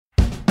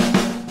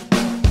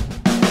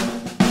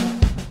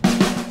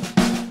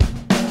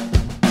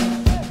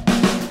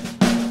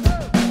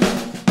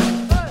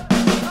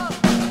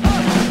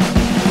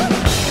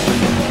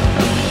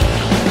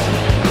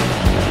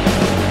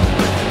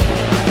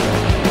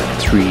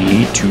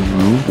3, 2,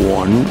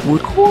 1,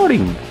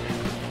 recording.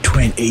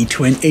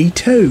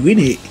 2022,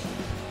 innit?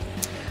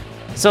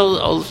 So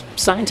I was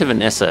saying to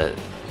Vanessa,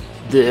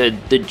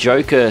 the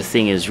Joker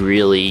thing has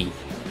really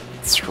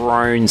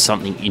thrown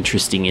something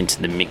interesting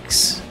into the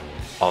mix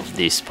of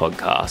this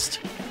podcast.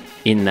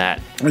 In that,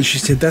 And she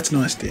said, "That's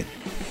nice, Dad."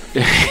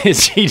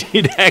 she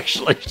did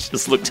actually. She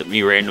just looked at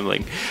me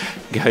randomly,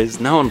 goes,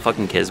 "No one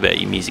fucking cares about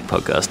your music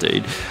podcast,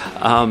 dude."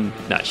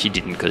 No, she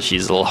didn't, because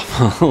she's a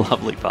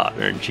lovely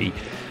partner, and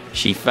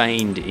she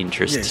feigned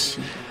interest.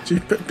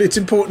 Yes. It's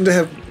important to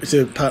have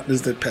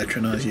partners that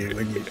patronise you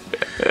when you.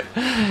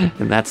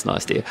 And that's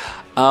nice, dear.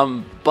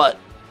 But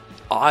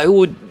I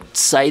would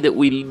say that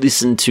we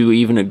listen to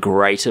even a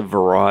greater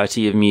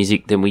variety of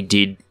music than we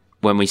did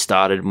when we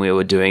started and we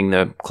were doing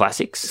the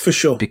classics. For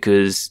sure.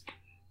 Because,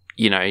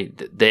 you know,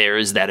 there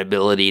is that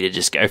ability to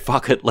just go,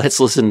 fuck it, let's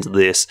listen to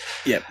this.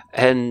 Yep.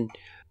 And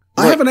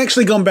I haven't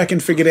actually gone back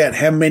and figured out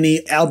how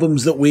many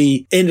albums that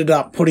we ended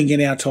up putting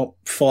in our top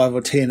 5 or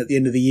 10 at the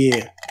end of the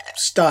year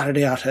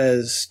started out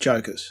as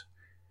Jokers.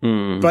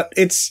 But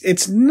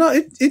it's not,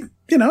 it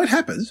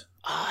happens.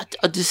 I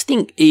just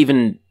think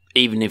even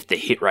if the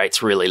hit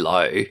rate's really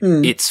low,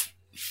 it's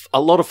a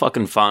lot of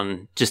fucking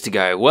fun just to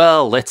go,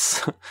 well,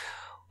 let's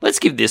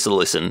give this a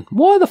listen.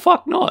 Why the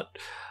fuck not?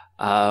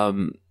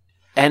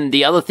 And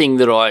the other thing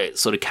that I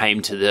sort of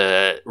came to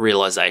the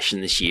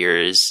realization this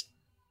year is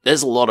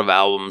there's a lot of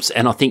albums,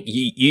 and I think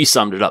you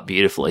summed it up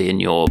beautifully in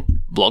your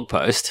blog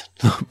post.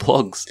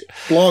 Blogs.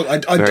 Blog.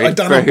 I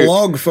done a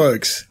blog,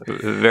 folks.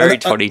 Very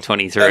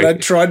 2023. And I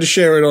tried to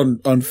share it on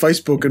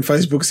Facebook, and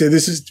Facebook said,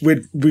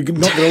 we're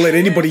not going to let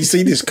anybody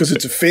see this because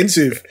it's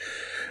offensive.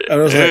 And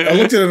I was like, I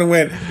looked at it and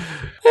went,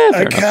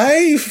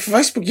 okay,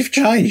 Facebook, you've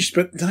changed,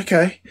 but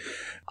okay.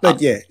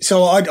 But yeah,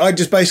 so I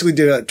just basically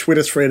did a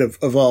Twitter thread of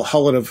a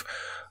whole lot of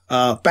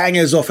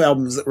bangers off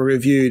albums that were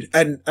reviewed.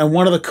 And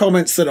one of the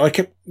comments that I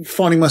kept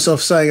finding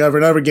myself saying over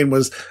and over again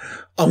was,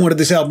 I wanted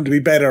this album to be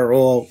better,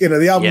 or,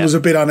 the album was a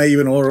bit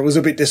uneven, or it was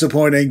a bit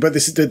disappointing, but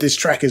this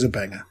track is a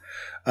banger.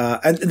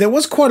 And there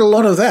was quite a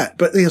lot of that.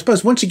 But I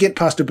suppose once you get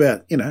past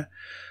about, there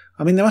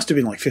must have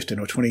been like 15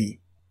 or 20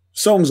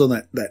 songs on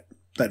that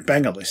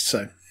banger list.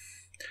 So,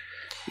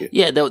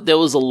 yeah, there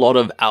was a lot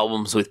of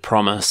albums with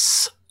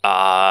promise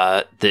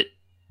that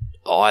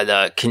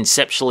either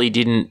conceptually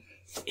didn't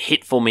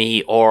hit for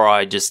me, or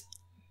I just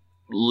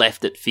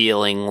left it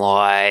feeling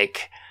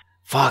like,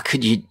 fuck,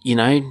 could you,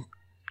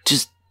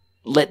 just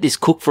let this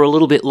cook for a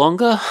little bit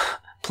longer,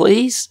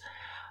 please?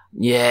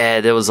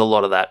 Yeah, there was a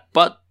lot of that.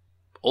 But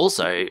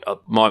also,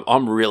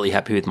 I'm really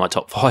happy with my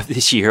top 5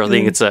 this year. I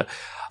think it's a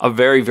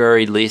very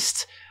varied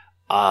list.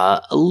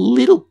 A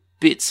little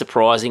bit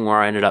surprising where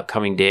I ended up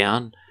coming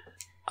down.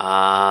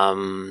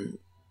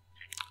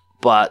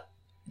 But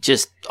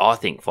just, I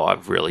think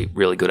 5 really,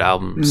 really good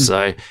albums.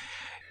 So,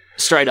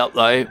 straight up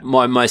though,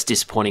 my most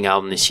disappointing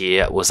album this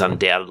year was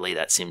undoubtedly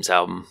that Sims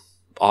album.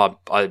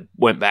 I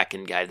went back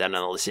and gave that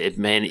another listen.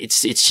 Man,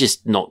 it's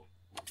just not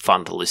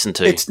fun to listen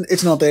to.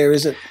 It's not there,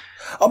 is it?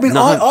 I mean,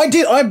 No.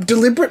 I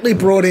deliberately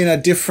brought in a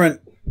different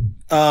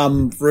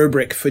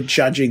rubric for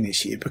judging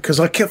this year,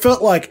 because I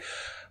felt like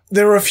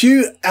there were a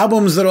few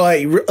albums that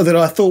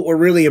I thought were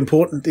really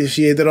important this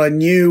year that I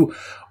knew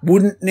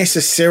wouldn't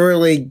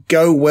necessarily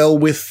go well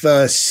with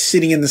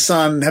sitting in the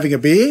sun having a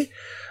beer.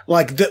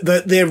 Like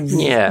their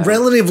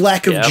relative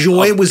lack of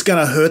joy was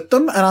going to hurt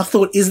them. And I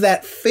thought, is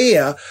that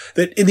fair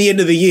that in the end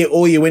of the year,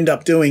 all you end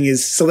up doing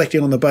is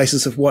selecting on the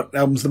basis of what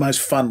album's the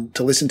most fun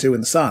to listen to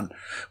in the sun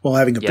while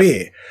having a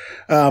beer?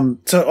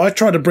 So I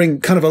tried to bring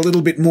kind of a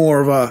little bit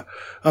more of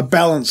a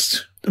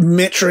balanced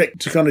metric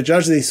to kind of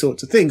judge these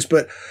sorts of things.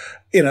 But,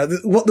 there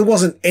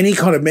wasn't any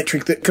kind of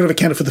metric that could have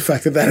accounted for the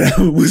fact that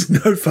album was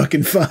no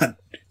fucking fun.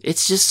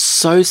 It's just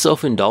so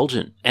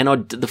self-indulgent.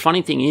 And the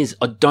funny thing is,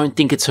 I don't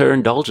think it's her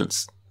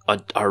indulgence.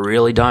 I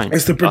really don't.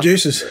 It's the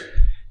producers.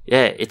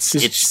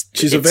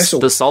 She's a vessel.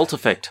 The salt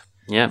effect.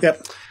 Yeah.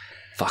 Yep.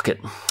 Fuck it.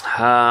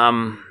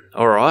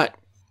 All right.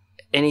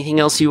 Anything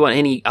else you want?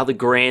 Any other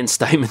grand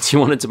statements you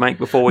wanted to make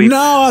before we?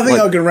 No, I think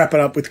I'm going to wrap it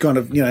up with kind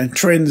of,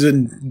 trends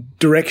and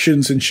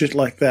directions and shit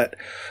like that.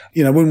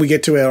 When we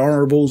get to our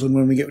honourables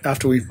and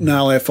after we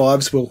nail our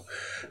 5s, we'll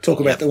talk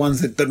about the ones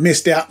that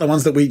missed out, the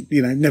ones that we,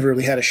 never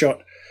really had a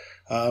shot.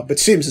 But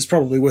Sims is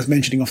probably worth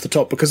mentioning off the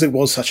top because it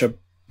was such a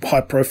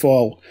high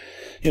profile.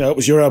 It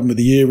was your album of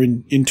the year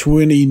in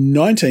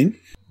 2019.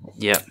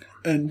 Yeah.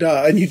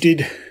 And you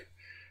did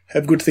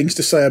have good things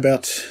to say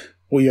about,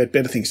 or you had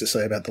better things to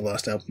say about the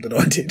last album that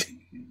I did.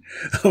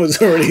 I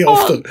was already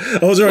off,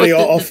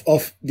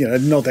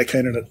 not that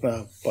keen on it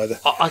by the.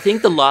 I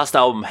think the last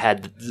album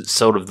had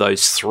sort of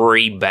those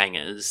 3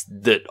 bangers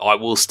that I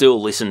will still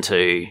listen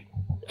to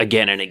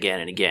again and again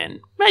and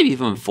again. Maybe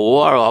even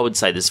 4. I would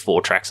say there's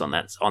 4 tracks on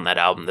that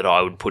album that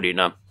I would put in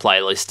a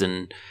playlist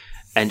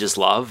and just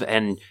love.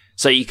 And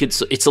so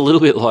it's a little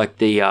bit like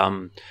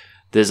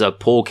there's a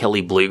Paul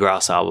Kelly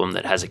Bluegrass album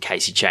that has a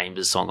Casey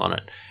Chambers song on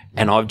it.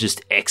 And I've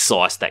just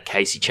excised that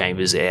Casey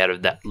Chambers out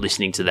of that,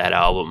 listening to that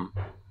album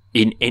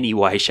in any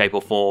way, shape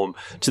or form,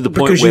 to the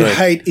point because where... you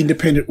hate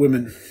independent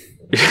women.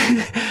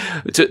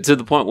 to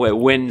the point where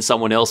when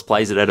someone else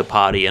plays it at a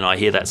party and I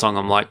hear that song,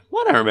 I'm like,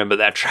 I don't remember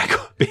that track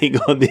being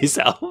on this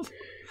album.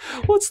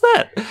 What's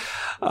that?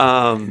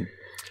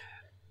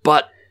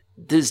 But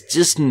there's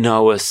just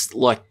it's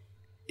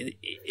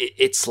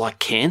like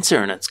cancer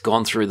and it's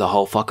gone through the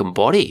whole fucking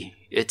body.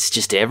 It's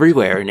just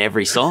everywhere in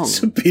every song.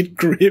 It's a bit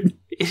grim.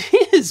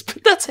 It is,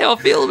 but that's how I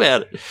feel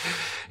about it.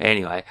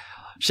 Anyway,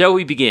 shall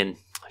we begin?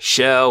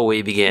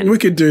 We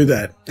could do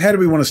that. How do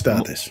we want to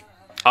start this?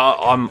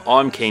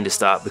 I'm keen to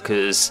start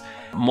because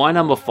my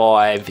number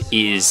 5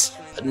 is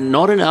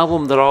not an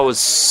album that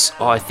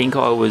I think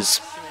I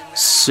was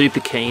super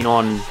keen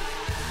on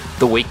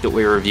the week that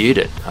we reviewed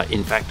it.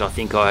 In fact, I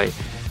think I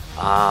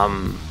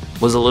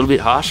was a little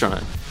bit harsh on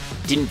it.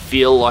 Didn't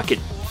feel like it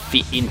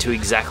fit into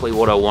exactly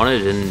what I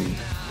wanted, and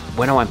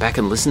when I went back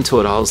and listened to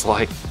it, I was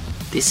like,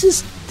 this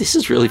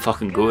is really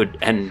fucking good,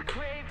 and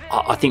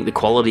I think the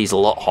quality is a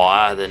lot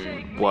higher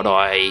than what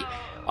I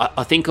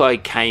think I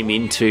came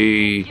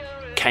into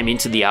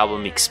the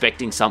album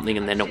expecting something,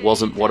 and then it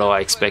wasn't what I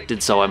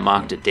expected, so I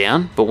marked it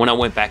down. But when I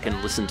went back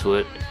and listened to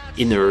it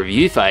in the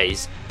review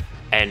phase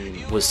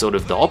and was sort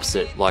of the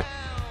opposite, like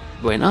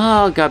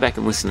I'll go back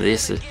and listen to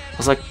this, I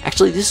was like,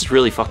 actually, this is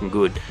really fucking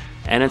good.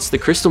 And it's the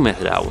Crystal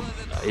Method album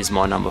is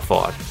my number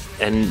 5.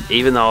 And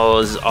even though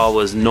I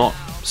was not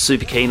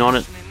super keen on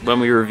it when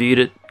we reviewed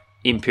it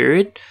in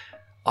period,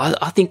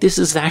 I think this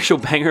is an actual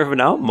banger of an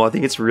album. I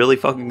think it's really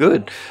fucking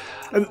good.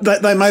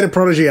 They made a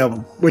Prodigy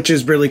album, which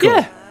is really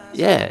cool.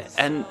 Yeah,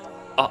 and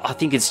I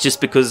think it's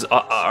just because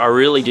I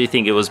really do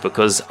think it was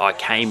because I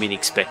came in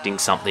expecting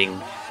something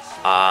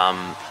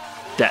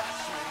that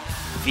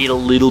fit a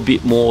little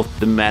bit more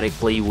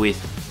thematically with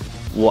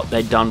what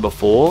they'd done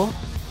before,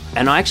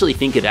 and I actually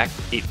think it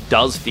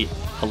does fit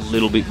a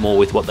little bit more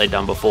with what they'd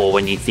done before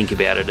when you think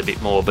about it a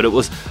bit more. But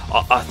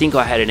I think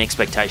I had an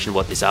expectation of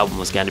what this album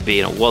was going to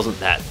be, and it wasn't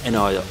that, and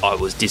I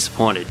was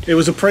disappointed. It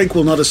was a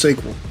prequel, not a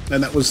sequel,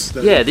 and that was...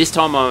 This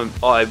time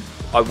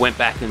I went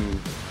back and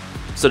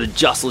sort of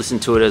just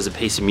listened to it as a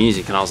piece of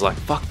music, and I was like,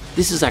 fuck,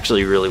 this is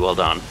actually really well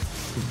done.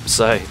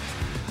 So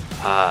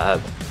I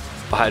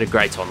had a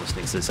great time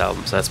listening to this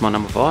album, so that's my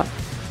number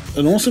 5.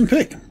 An awesome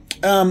pick.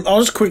 I'll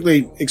just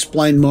quickly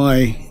explain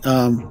my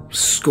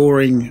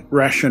scoring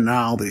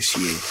rationale this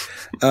year.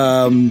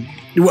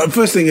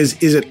 First thing is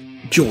it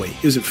joy?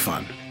 Is it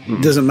fun?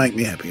 Does it make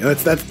me happy?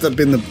 That's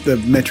been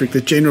the metric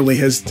that generally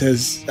has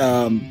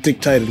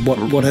dictated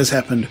what has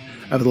happened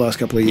over the last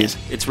couple of years.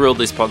 Yeah, it's ruled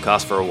this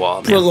podcast for a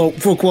while now.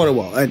 For quite a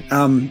while.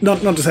 And,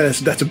 not to say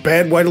that's a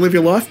bad way to live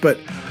your life, but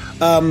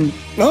I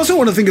also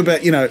want to think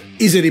about,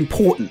 is it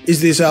important?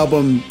 Does this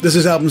album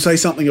say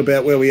something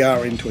about where we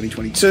are in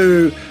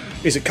 2022?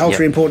 Is it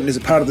culturally important? Is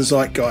it part of the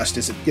zeitgeist?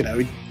 Is it,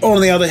 or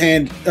on the other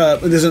hand,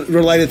 there's a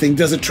related thing.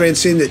 Does it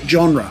transcend its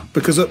genre?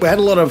 Because we had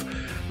a lot of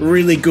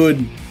really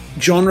good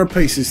genre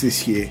pieces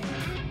this year.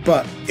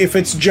 But if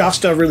it's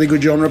just a really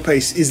good genre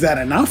piece, is that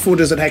enough? Or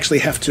does it actually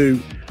have to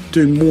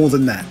do more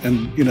than that?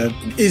 And,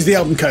 is the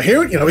album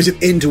coherent? Is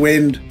it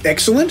end-to-end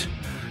excellent?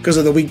 Because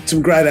there'll be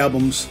some great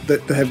albums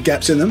that have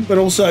gaps in them. But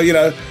also,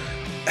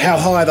 how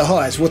high are the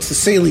highs? What's the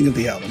ceiling of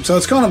the album? So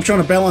it's kind of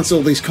trying to balance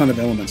all these kind of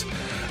elements.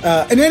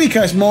 In any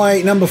case,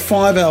 my number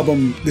 5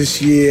 album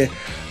this year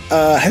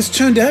has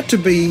turned out to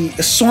be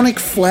a Sonic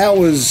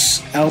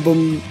Flowers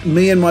album,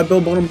 Me and My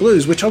Bell-Bottom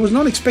Blues, which I was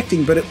not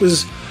expecting, but it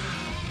was...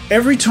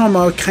 Every time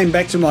I came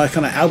back to my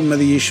kind of album of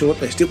the year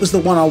shortlist, it was the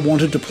one I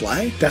wanted to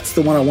play. That's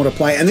the one I want to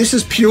play. And this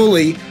is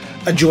purely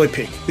a joy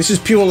pick. This is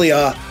purely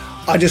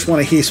I just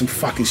want to hear some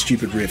fucking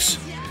stupid riffs.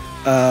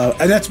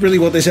 And that's really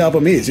what this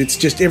album is. It's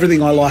just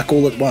everything I like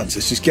all at once.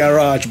 It's just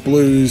garage,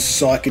 blues,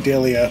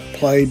 psychedelia,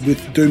 played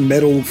with doom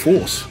metal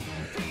force.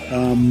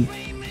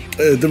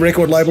 The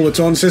record label it's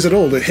on says it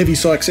all, the heavy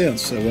psych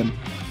sounds. So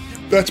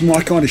that's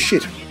my kind of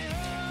shit.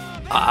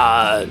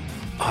 I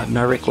have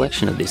no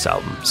recollection of this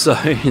album. So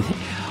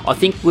I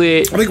think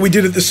we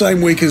did it the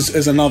same week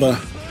as another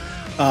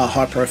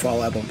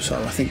high-profile album.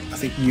 So I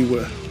think you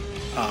were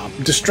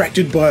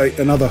distracted by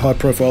another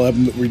high-profile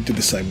album that we did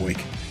the same week.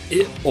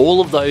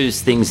 All of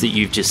those things that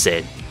you've just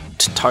said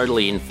to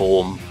totally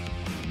inform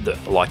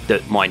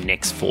my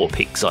next 4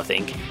 picks. I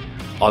think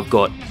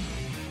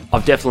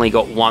I've definitely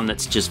got one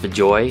that's just for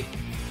joy.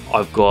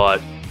 I've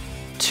got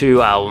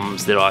 2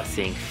 albums that I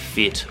think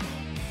fit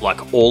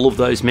like all of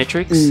those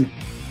metrics,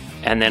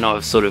 and then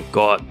I've sort of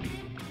got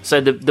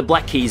the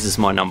Black Keys is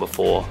my number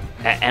 4,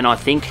 and I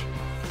think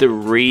the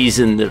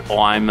reason that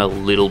I'm a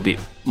little bit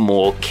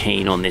more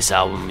keen on this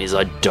album is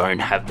I don't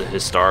have the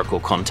historical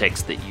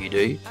context that you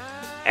do.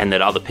 And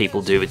that other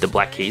people do with the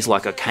Black Keys.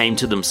 Like, I came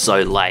to them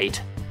so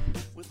late,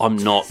 I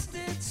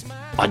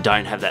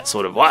don't have that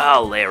sort of,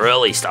 their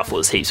early stuff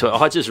was heaps. So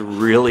I just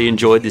really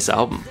enjoyed this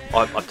album.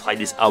 I played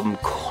this album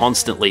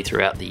constantly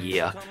throughout the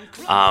year.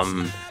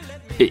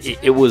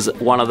 It was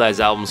one of those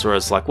albums where I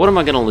was like, what am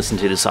I going to listen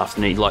to this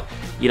afternoon? Like,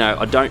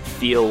 I don't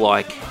feel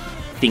like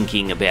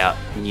thinking about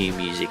new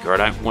music, or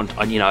I don't want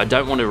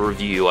to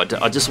review. I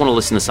just want to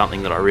listen to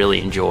something that I really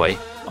enjoy.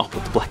 I'll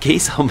put the Black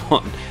Keys album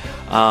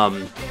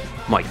on.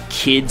 My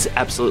kids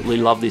absolutely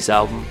love this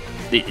album.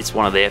 it's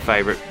one of their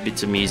favourite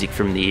bits of music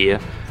from the year.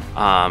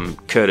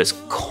 Curtis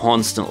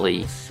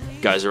constantly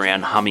goes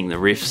around humming the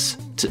riffs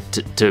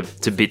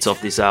to bits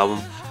off this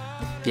album.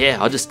 Yeah,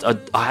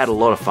 I had a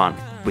lot of fun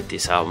with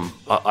this album.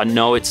 I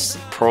know it's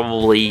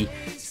probably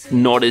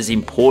not as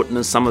important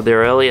as some of their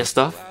earlier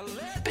stuff,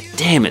 but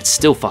damn, it's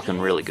still fucking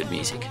really good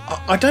music.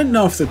 I don't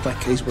know if the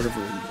Black Keys were ever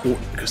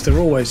important, because they're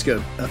always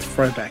got a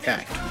throwback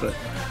act, but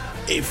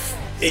if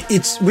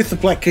it's with the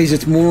Black Keys,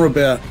 it's more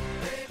about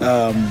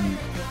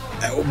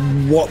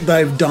what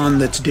they've done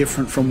that's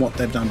different from what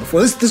they've done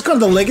before. This kind of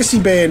the legacy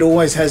band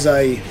always has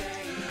an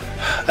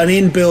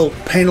inbuilt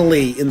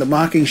penalty in the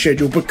marketing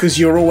schedule, because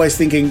you're always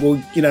thinking, well,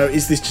 you know,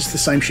 is this just the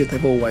same shit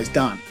they've always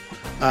done?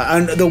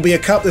 And there'll be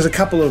there's a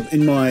couple of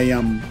in my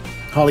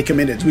highly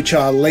commended, which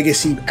are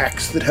legacy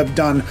acts that have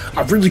done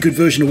a really good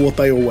version of what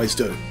they always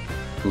do.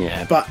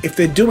 Yeah. But if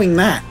they're doing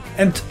that,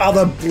 and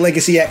other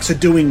legacy acts are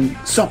doing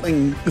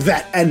something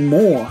that and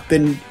more,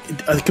 then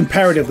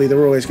comparatively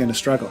they're always going to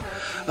struggle.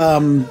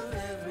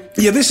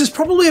 This is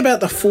probably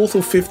about the 4th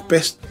or 5th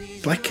best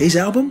Black Keys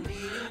album,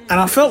 and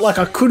I felt like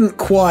I couldn't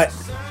quite...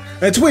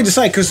 It's weird to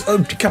say, because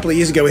a couple of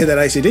years ago we had that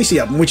AC/DC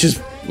album, which is...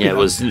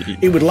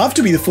 it would love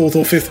to be the 4th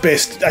or 5th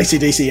best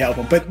AC/DC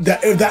album, but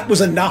that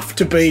was enough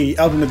to be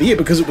album of the year,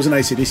 because it was an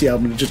AC/DC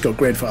album and it just got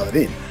grandfathered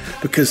in,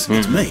 because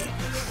it's me.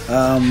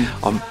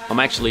 I'm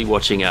actually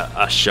watching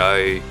a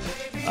show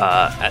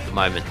at the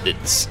moment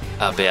that's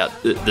about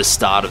the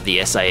start of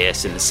the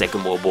SAS in the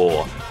Second World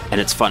War,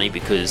 and it's funny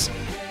because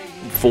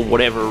for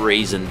whatever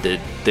reason the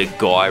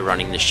guy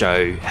running the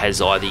show has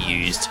either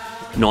used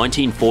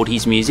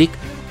 1940s music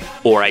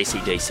or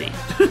AC/DC,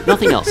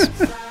 nothing else.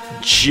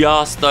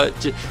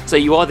 So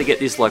you either get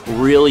this like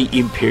really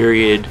in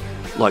period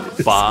like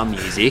bar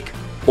music,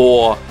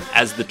 or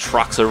as the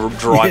trucks are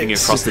driving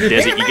across the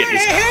desert, you get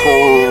this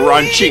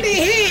crunching.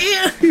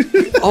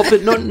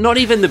 But not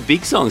even the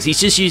big songs. He's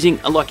just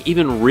using like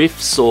even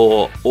riffs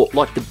or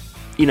like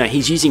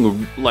he's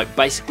using like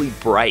basically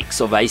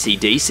breaks of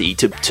AC/DC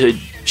to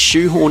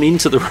shoehorn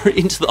into the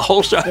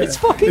whole show. It's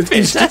fucking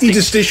fantastic.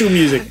 Interstitial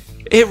music.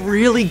 It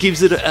really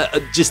gives it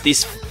just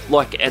this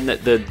like, and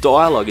the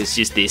dialogue is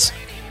just this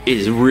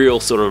is real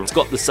sort of. It's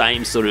got the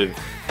same sort of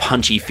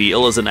punchy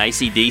feel as an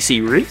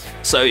AC/DC riff,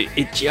 so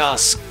it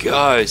just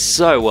goes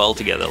so well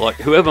together. Like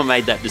whoever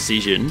made that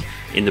decision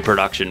in the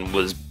production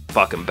was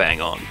fucking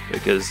bang on,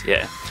 because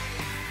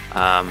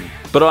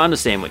but I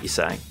understand what you're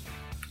saying.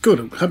 Good,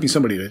 I'm hoping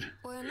somebody did.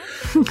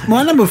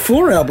 My number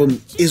 4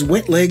 album is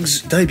Wet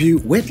Leg's debut,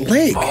 Wet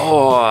Leg.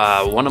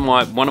 Oh, one of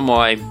my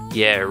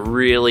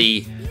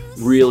really,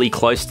 really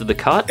close to the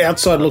cut,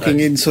 outside looking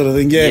in sort of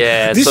thing.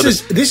 Yeah,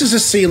 this is a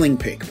ceiling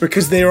pick,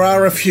 because there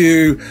are a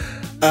few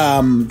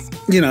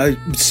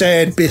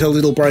sad, bitter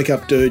little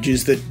breakup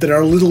dirges that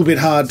are a little bit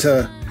hard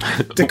to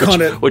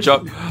kind of... Which I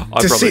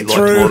probably liked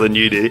more than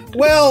you did.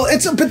 Well,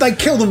 but they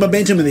kill the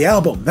momentum of the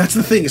album. That's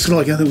the thing. It's kind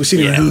of like, I think we're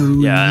sitting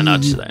around... Yeah, I know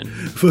what you're saying.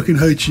 Fucking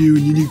hate you,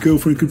 and your new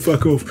girlfriend can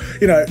fuck off.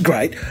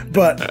 Great.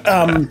 But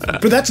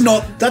that's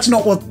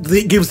not what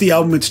gives the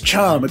album its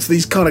charm. It's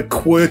these kind of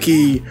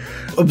quirky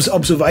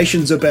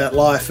observations about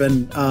life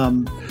and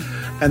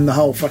the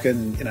whole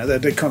fucking,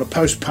 the kind of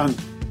post-punk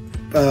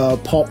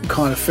pop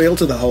kind of feel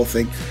to the whole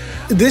thing.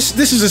 This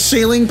is a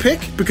ceiling pick,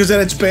 because at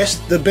its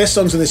best, the best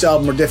songs on this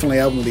album are definitely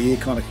album of the year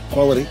kind of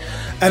quality,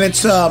 and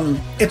it's a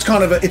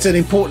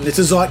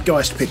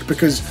zeitgeist pick,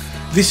 because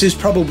this is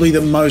probably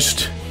the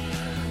most.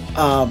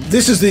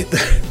 This is the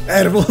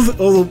out of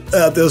all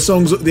the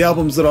songs, the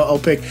albums that I'll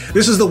pick.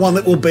 This is the one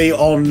that will be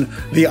on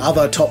the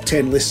other top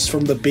 10 lists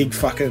from the big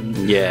fucking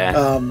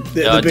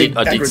I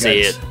did see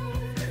it.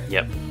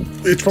 Yep,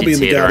 it's probably in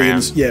the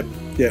Guardians. Yeah,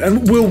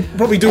 and we'll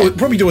probably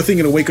do a thing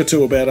in a week or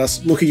two about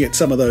us looking at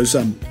some of those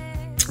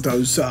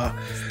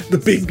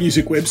the big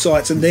music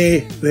websites and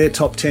their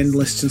top 10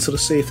 lists, and sort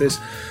of see if there's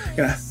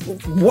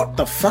what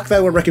the fuck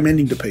they were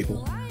recommending to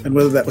people and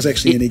whether that was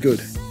actually any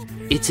good.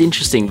 It's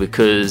interesting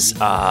because who's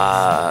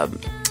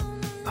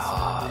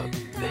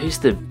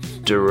the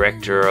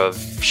director of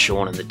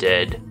Shaun of the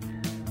Dead?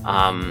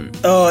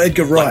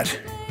 Edgar Wright.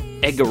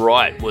 Edgar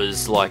Wright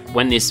was like,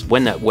 when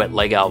that Wet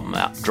Leg album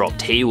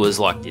dropped, he was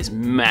like this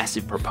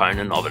massive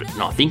proponent of it,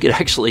 and I think it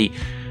actually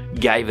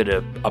gave it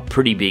a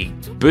pretty big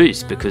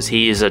boost, because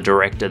he is a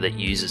director that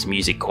uses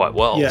music quite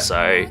well. Yeah.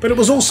 So, but it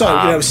was also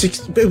it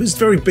was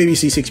very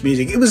BBC Six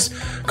music. It was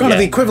kind of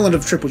the equivalent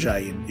of Triple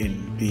J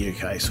in the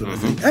UK sort of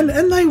thing. And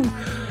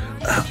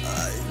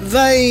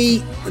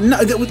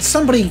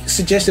somebody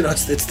suggested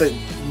it's the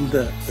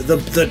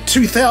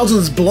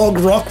 2000s blog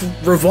rock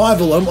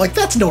revival. I'm like,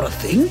 that's not a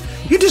thing.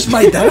 You just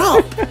made that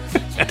up.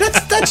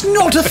 That's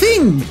not a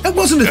thing. That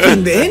wasn't a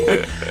thing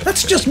then.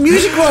 That's just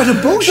music writer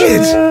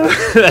bullshit.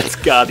 That's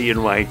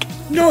Guardian wank.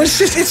 No, it's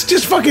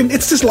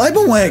just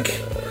label wank.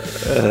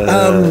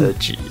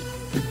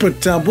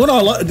 But what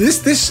I like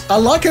I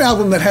like an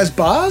album that has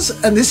bars,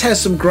 and this has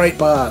some great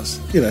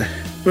bars.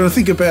 When I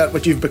think about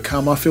what you've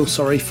become, I feel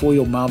sorry for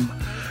your mum.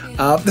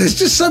 There's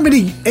just so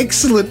many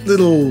excellent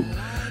little,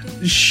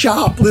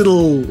 sharp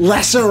little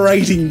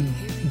lacerating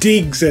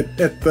digs at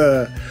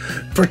the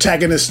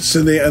protagonists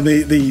and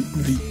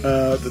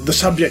the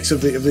subjects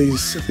of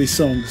these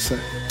songs. So.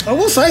 I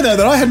will say though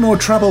that I had more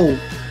trouble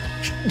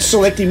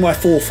selecting my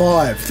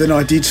 4-5 than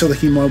I did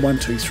selecting my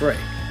 1-2-3,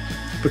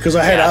 because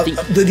I had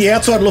the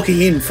outside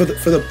looking in for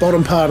the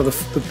bottom part of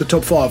the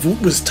top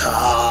 5 was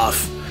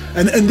tough,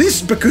 and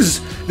this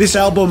because this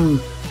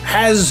album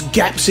has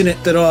gaps in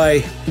it that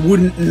I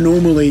wouldn't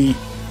normally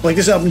like.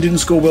 This album didn't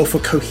score well for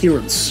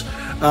coherence,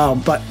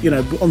 but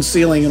on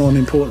ceiling and on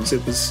importance,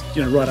 it was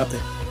right up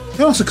there.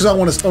 And also because I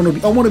want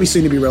to be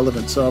seen to be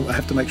relevant, so I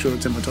have to make sure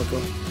it's in my top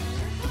 5.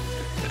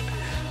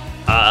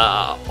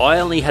 I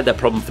only had that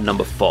problem for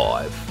number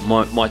 5.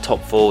 My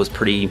top 4 was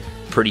pretty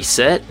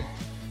set,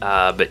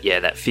 but yeah,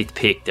 that 5th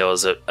pick there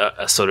was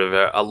a sort of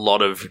a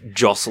lot of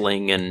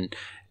jostling and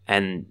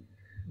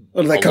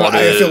like kind of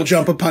AFL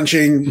jumper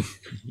punching.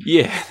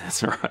 Yeah,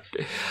 that's right.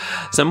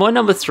 So my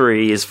number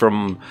 3 is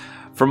from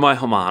my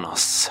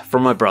hermanos,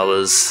 from my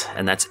brothers,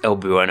 and that's El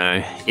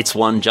Bueno. It's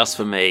one just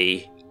for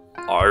me.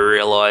 I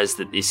realise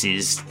that this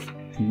is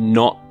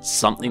not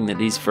something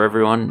that is for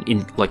everyone.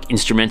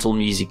 Instrumental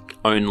music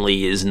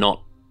only is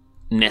not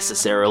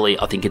necessarily.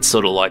 I think it's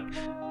sort of like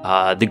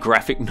the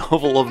graphic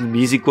novel of the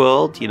music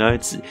world.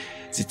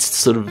 It's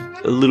sort of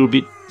a little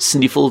bit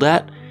sniffled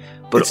at.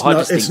 But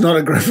it's not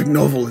a graphic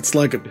novel. It's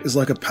like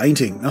a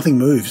painting. Nothing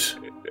moves.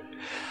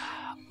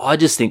 I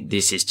just think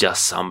this is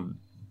just some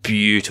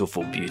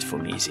beautiful, beautiful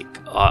music.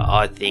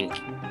 I think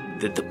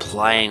that the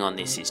playing on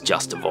this is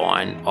just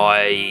divine.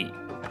 I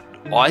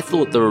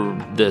thought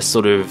the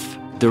sort of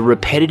the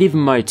repetitive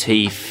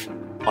motif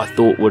I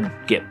thought would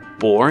get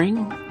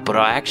boring, but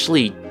I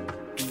actually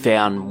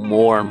found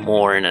more and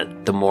more in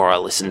it the more I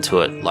listened to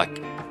it,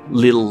 like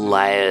little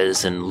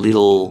layers and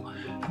little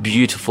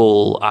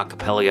beautiful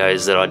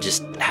archipelagos that I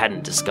just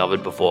hadn't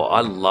discovered before.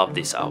 I love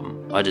this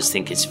album. I just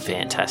think it's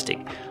fantastic.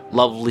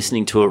 Love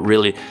listening to it,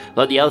 really.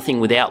 Like the other thing,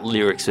 without big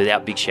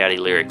shouty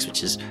lyrics,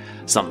 which is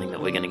something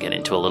that we're going to get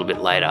into a little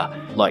bit later.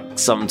 Like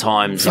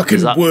sometimes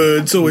fucking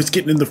words always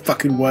getting in the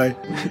fucking way.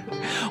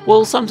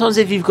 Well, sometimes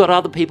if you've got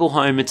other people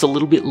home, it's a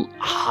little bit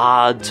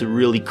hard to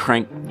really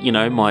crank,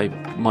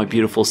 my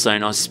beautiful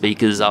Sonos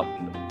speakers up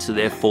to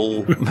their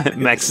full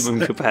maximum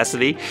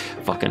capacity.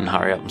 Fucking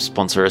hurry up and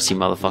sponsor us, you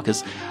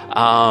motherfuckers.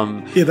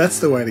 Yeah, that's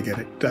the way to get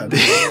it done.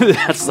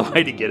 That's the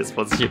way to get a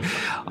sponsorship.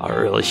 I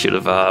really should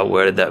have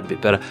worded that a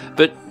bit better.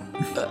 But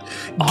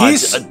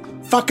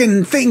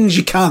fucking things,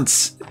 you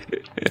cunts.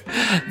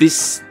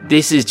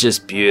 This is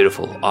just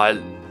beautiful.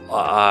 I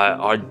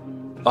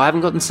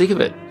haven't gotten sick of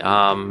it,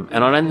 and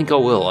I don't think I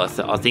will.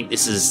 I think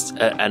this is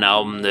an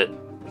album that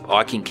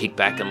I can kick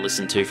back and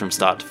listen to from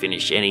start to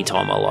finish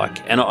anytime I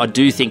like. And I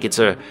do think it's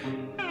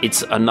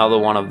another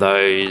one of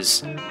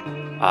those.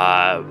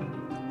 I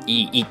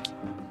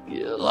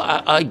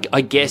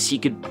guess you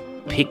could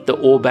pick the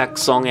Orbach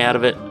song out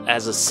of it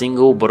as a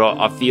single, but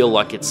I feel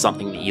like it's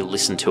something that you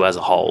listen to as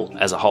a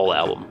whole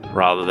album,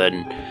 rather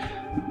than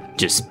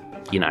just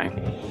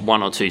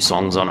one or two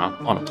songs on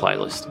a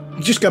playlist.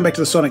 Just going back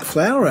to the Sonic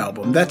Flower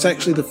album, that's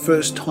actually the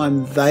first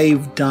time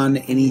they've done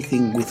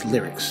anything with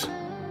lyrics,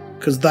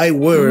 because they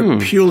were a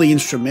purely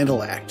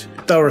instrumental act.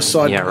 They were a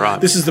side. Yeah,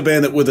 right. This is the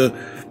band that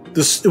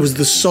it was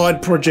the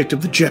side project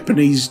of the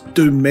Japanese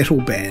doom metal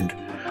band,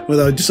 where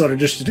they decided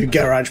just to do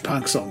garage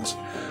punk songs,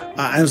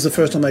 and it was the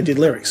first time they did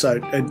lyrics.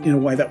 So in a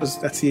way,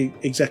 that's the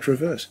exact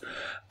reverse.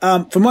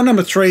 For my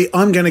number 3,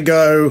 I'm going to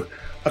go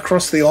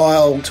across the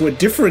aisle to a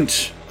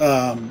different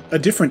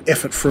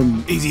effort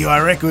from Easy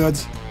Eye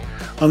Records.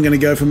 I'm going to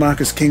go for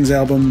Marcus King's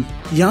album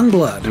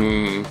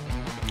Youngblood.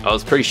 I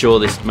was pretty sure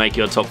this would make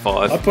your top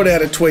 5. I put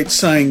out a tweet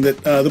saying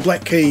that the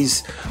Black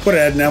Keys put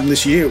out an album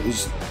this year. It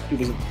was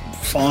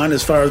fine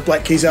as far as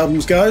Black Keys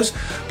albums goes,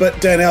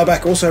 but Dan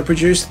Auerbach also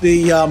produced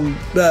the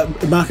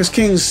Marcus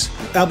King's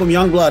album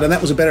Youngblood, and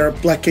that was a better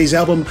Black Keys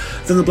album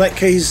than the Black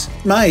Keys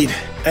made.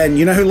 And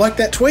you know who liked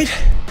that tweet?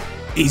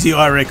 Easy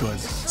Eye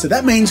Records. So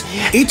that means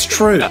it's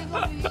true.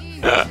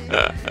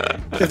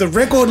 If the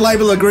record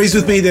label agrees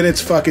with me, then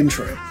it's fucking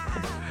true.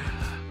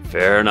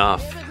 Fair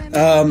enough.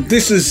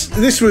 This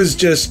was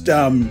just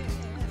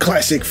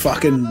classic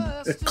fucking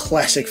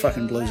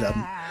blues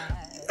album.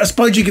 I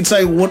suppose you could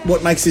say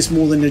what makes this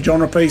more than a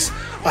genre piece.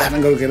 I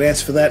haven't got a good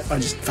answer for that. I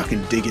just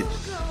fucking dig it.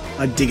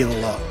 I dig it a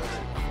lot.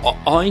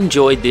 I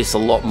enjoyed this a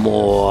lot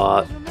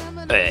more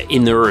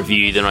in the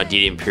review than I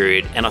did in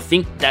period, and I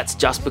think that's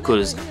just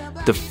because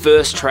the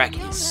first track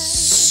is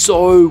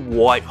so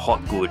white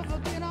hot good.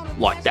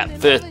 Like that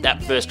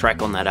first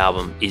track on that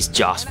album is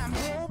just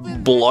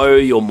blow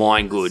your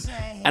mind good.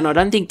 And I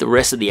don't think the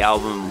rest of the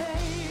album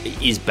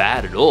is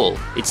bad at all.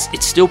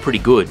 It's still pretty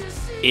good.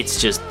 It's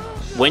just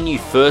when you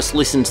first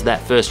listen to that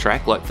first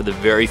track, like for the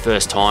very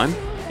first time,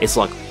 it's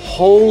like,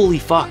 holy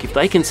fuck, if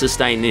they can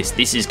sustain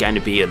this is going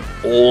to be an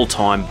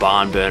all-time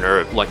barn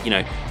burner. Like,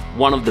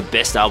 one of the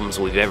best albums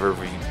we've ever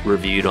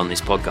reviewed on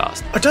this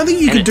podcast. I don't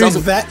think you can do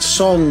that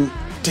song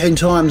 10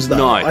 times, though.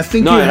 No, I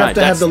think you have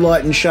to have the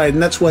light and shade,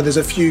 and that's why there's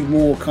a few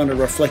more kind of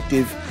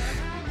reflective,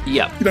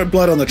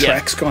 blood on the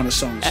tracks kind of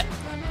songs.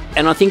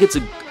 And I think it's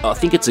I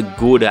think it's a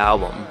good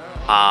album,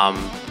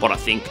 but I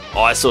think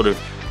I sort of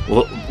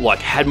like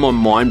had my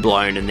mind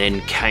blown and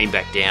then came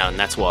back down, and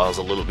that's why I was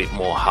a little bit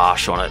more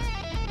harsh on it.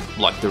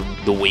 Like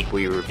the week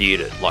we reviewed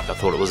it, like I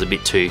thought it was a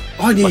bit too.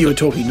 I knew you were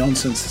talking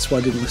nonsense. That's why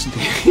I didn't listen to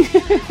you.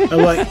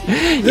 I'm like,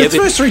 the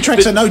first 3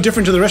 tracks are no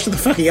different to the rest of the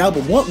fucking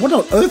album. What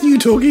on earth are you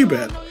talking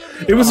about?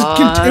 It was a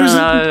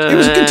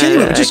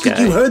continuum, just because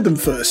you heard them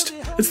first.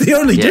 It's the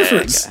only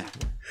difference. Okay.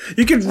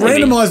 You could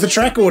randomise the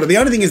track order. The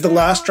only thing is the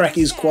last track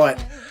is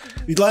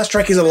the last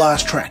track is a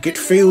last track. It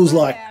feels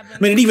like, I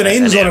mean, it even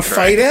ends on a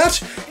fade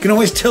out. You can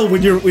always tell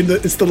when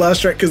it's the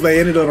last track because they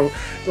ended on a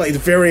like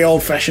very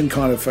old fashioned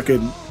kind of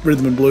fucking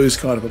rhythm and blues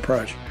kind of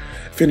approach.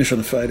 Finish on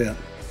a fade out.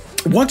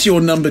 What's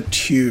your number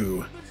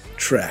 2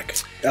 track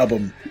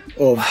album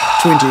of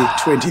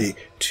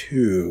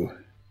 2022?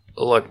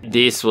 Look,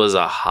 this was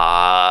a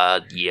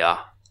hard year.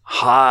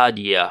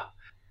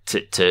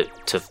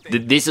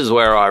 This is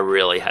where I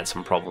really had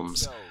some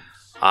problems.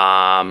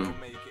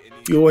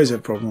 You always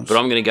have problems. But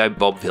I'm going to go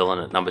Bob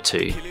Vylan at number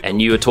 2. And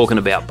you were talking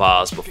about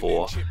bars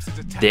before.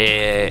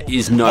 There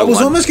is no I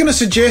was almost going to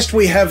suggest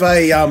we have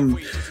a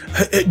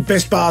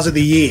best bars of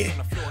the year.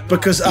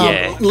 Because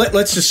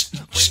let's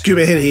just scoot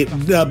ahead here.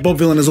 Bob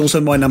Vylan is also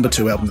my number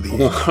 2 album of the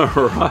year.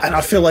 Right. And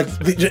I feel like,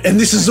 and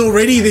this is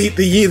already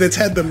the year that's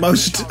had the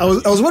most. I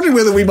was wondering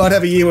whether we might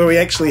have a year where we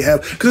actually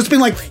have, because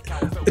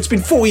it's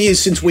been 4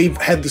 years since we've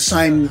picked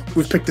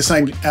the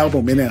same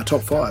album in our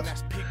top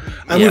 5.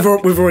 And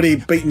we've already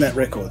beaten that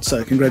record,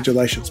 so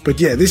congratulations. But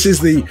yeah, this is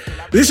the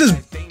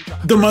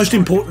most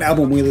important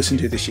album we listened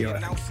to this year, I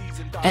think.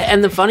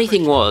 And the funny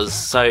thing was,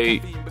 so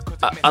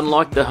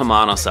unlike the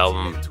Hermanos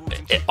album,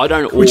 I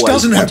don't always... Which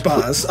doesn't have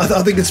bars.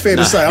 I think it's fair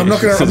to say. I'm not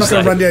going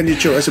to run down your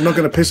choice. I'm not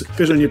going to piss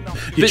on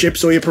your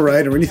chips or your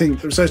parade or anything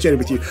associated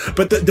with you.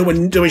 But there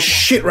were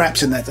shit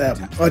raps in that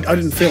album. I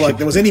didn't feel like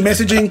there was any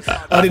messaging.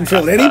 I didn't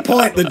feel at any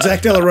point that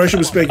Zach De La Rocha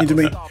was speaking to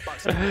me.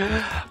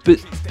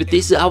 But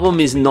this album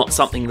is not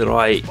something that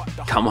I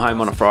come home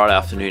on a Friday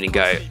afternoon and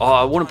go, oh,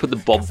 I want to put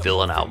the Bob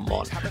Vylan album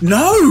on.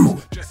 No,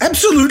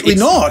 absolutely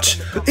not.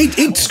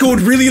 It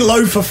scored really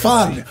low for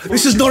fun.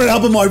 This is not an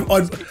album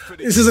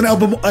this is an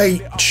album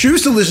I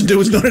choose to listen to.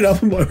 It's not an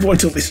album I want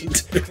to listen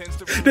to.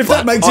 If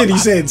that makes any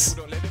sense.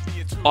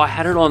 I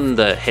had it on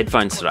the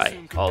headphones today.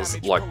 I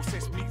was like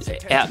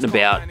out and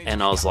about,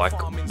 and I was like,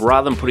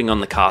 rather than putting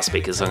on the car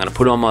speakers, I'm going to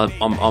put it on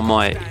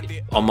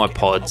my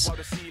pods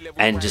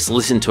and just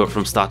listen to it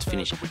from start to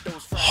finish.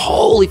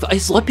 Holy,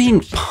 it's like being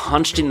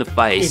punched in the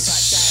face.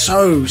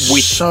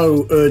 It's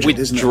so urgent, with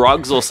isn't it?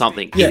 Drugs or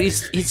something. Yeah.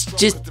 It's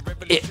just,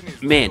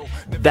 man,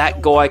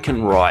 that guy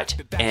can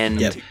write,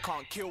 and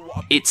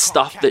it's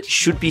stuff that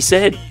should be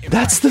said.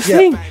 That's the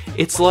thing.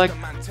 It's like,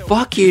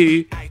 fuck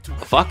you,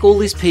 fuck all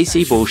this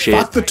PC bullshit.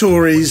 Fuck the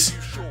Tories,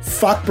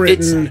 fuck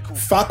Britain,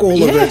 fuck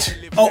all of it.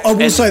 I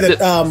will say that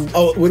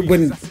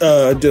when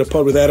I did a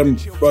pod with Adam,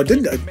 I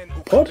didn't.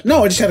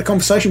 No, I just had a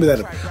conversation with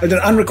Adam. I did an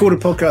unrecorded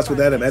podcast with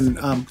Adam, and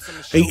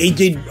he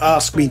did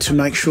ask me to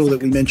make sure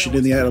that we mentioned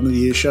in the Album of the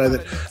Year show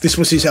that this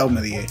was his album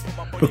of the year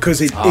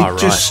because it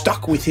just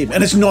stuck with him,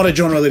 and it's not a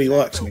genre that he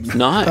likes. I mean,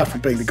 apart from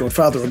being the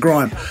godfather of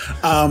grime,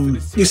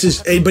 this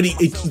is. But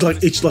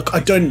it's like I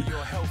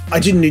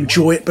didn't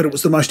enjoy it, but it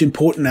was the most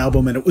important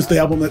album, and it was the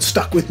album that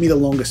stuck with me the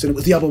longest, and it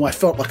was the album I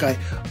felt like I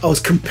was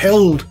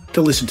compelled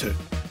to listen to.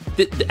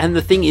 And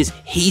the thing is,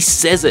 he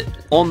says it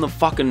on the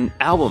fucking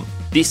album.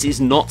 This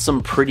is not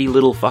some pretty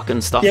little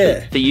fucking stuff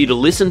for you to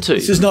listen to.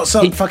 This is not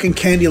some fucking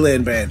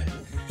Candyland band.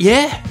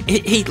 Yeah,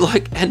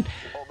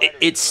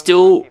 it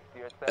still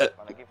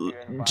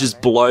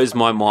just blows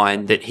my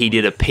mind that he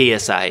did a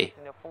PSA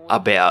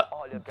about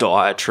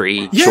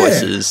dietary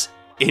choices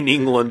in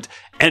England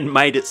and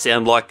made it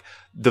sound like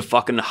the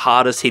fucking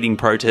hardest hitting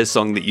protest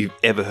song that you've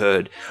ever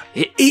heard.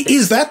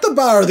 Is that the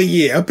bar of the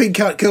year? A pig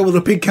can't kill what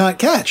a pig can't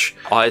catch.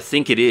 I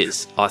think it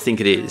is.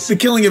 The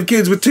killing of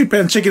kids with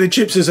 £2 chicken and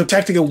chips is a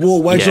tactical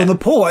war waged on the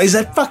poor. Is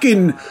that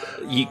fucking...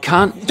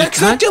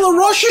 That's not De La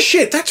Rocha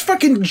shit. That's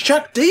fucking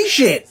Chuck D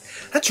shit.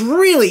 That's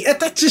really...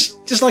 That's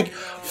just like...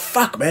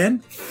 Fuck, man.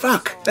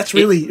 Fuck. That's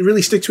really... It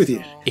really sticks with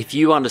you. If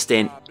you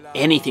understand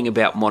anything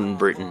about modern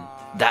Britain,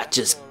 that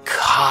just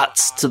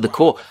cuts to the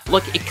core.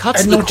 Like, it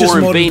cuts to the core. And not just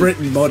modern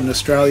Britain, modern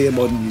Australia,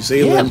 modern New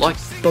Zealand. Yeah, like,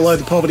 below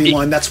the poverty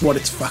line, that's what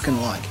it's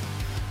fucking like.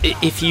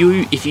 If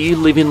you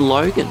live in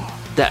Logan,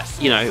 that,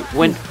 you know,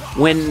 when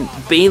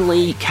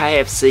Beanley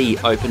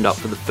KFC opened up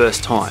for the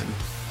first time,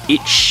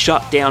 it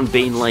shut down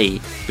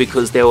Beanley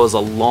because there was a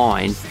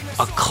line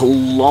a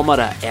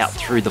kilometre out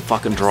through the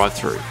fucking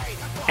drive-through.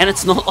 And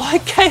it's not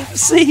like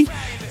KFC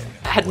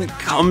hadn't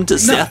come to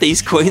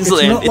southeast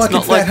Queensland. It's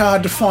not that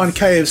hard to find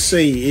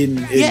KFC in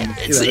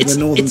the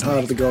northern part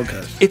of the Gold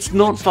Coast. It's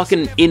not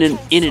fucking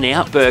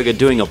In-N-Out Burger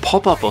doing a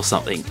pop-up or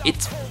something.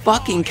 It's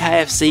fucking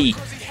KFC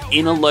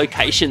in a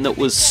location that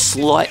was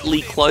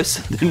slightly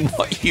closer than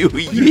what you were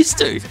used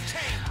to.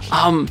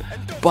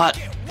 But,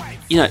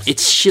 you know,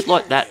 it's shit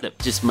like that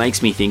just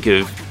makes me think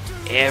of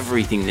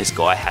everything this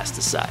guy has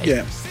to say.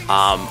 Yeah.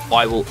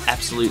 I will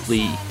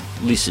absolutely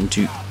listen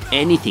to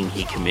anything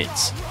he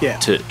commits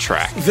to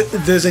track.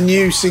 There's a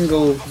new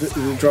single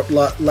that dropped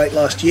late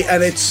last year,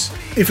 and it's,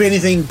 if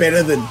anything,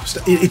 better than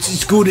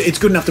it's good. It's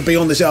good enough to be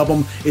on this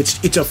album.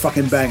 It's a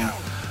fucking banger.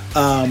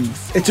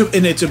 It's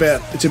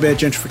about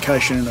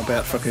gentrification and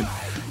about fucking,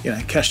 you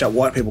know, cashed out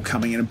white people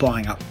coming in and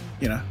buying up,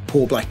 you know,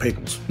 poor black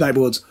people's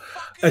neighbourhoods,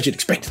 as you'd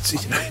expect it to.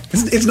 You know,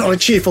 it's not a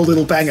cheerful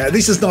little banger.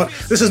 This is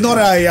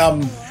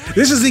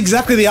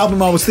exactly the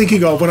album I was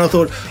thinking of when I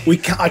thought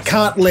I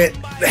can't let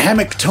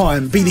Hammock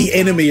Time be the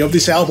enemy of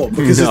this album,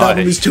 because this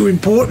album is too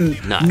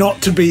important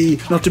not to be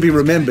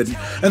remembered.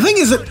 And the thing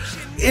is that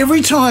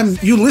every time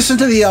you listen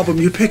to the album,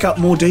 you pick up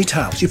more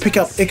details. You pick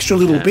up extra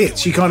little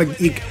bits. You kind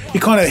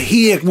of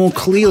hear more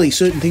clearly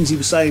certain things he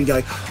was saying and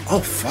go,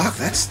 oh fuck,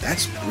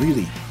 that's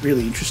really,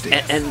 really interesting.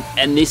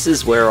 And this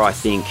is where I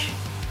think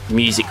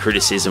music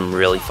criticism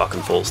really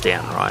fucking falls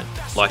down, right?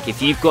 Like,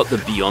 if you've got the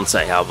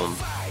Beyonce album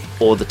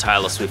or the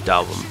Taylor Swift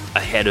album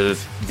ahead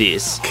of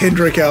this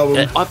Kendrick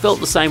album, I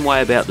felt the same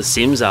way about the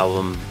Sims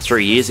album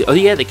 3 years ago. Oh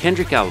yeah, the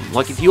Kendrick album.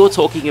 Like, if you're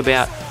talking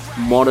about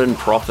modern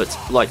prophets,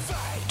 like,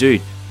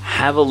 dude,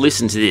 have a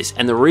listen to this.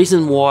 And the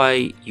reason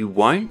why you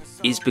won't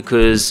is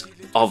because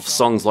of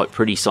songs like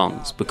Pretty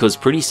Songs, because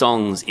Pretty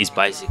Songs is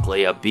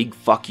basically a big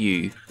fuck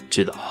you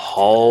to the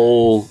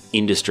whole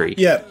industry,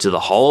 to the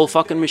whole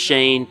fucking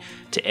machine,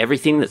 to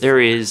everything that there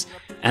is.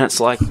 And it's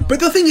like... But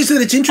the thing is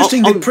that it's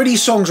interesting that Pretty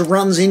Songs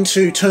runs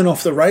into Turn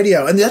Off the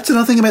Radio. And that's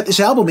another thing about this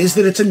album, is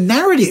that it's a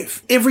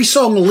narrative. Every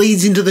song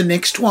leads into the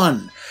next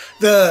one.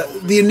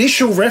 The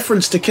initial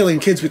reference to killing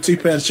kids with 2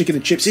 pounds chicken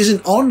and chips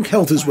isn't on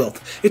Health is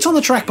Wealth. It's on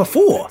the track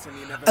before.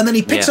 And then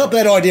he picks up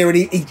that idea and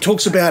he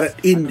talks about it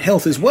in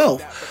Health is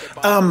Wealth.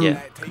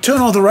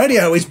 Turn Off the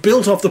Radio is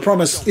built off the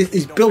premise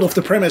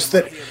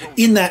that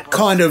in that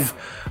kind of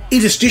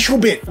interstitial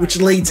bit, which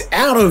leads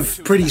out of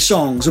Pretty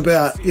Songs,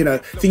 about, you know,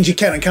 things you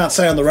can and can't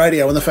say on the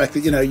radio, and the fact that,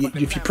 you know,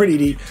 if you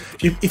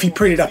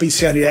prettied it up his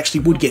sound, it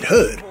actually would get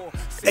heard.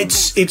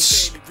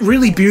 It's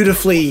really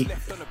beautifully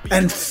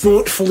and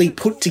thoughtfully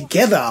put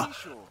together.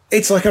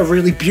 It's like a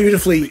really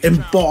beautifully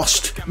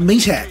embossed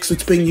meat axe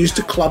that's being used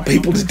to club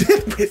people to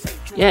death with.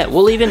 Yeah,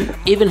 well,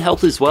 even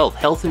Health is Wealth.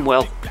 Health and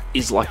Wealth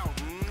is like,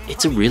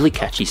 it's a really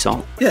catchy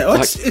song. Yeah, well,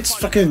 like, it's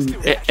fucking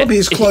probably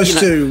as close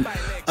to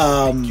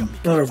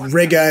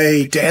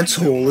reggae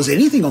dancehall as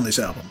anything on this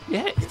album.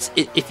 Yeah,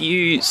 if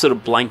you sort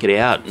of blank it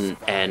out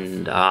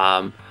and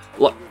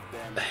like,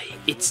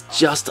 it's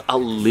just a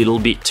little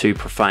bit too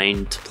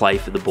profane to play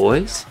for the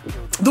boys.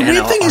 The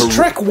weird thing is,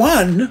 track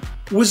 1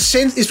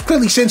 is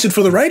clearly censored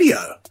for the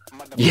radio,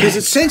 because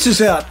it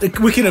censors out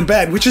Wicked and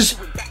Bad, which is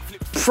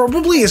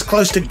probably as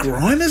close to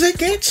grime as it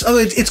gets. I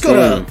mean, it's got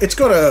a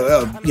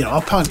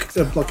a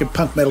punk, like a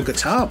punk metal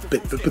guitar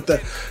bit, but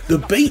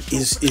the beat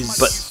is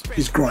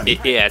grimy.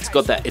 It's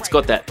got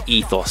that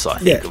ethos, I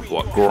think, of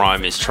what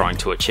grime is trying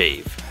to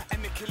achieve.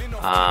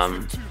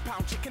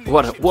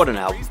 What an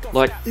album!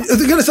 Like,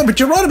 but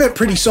you're right about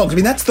Pretty Songs. I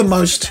mean, that's the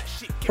most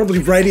probably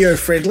radio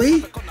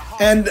friendly.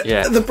 And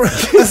I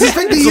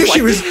suspect the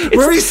issue is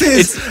where he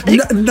says,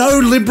 no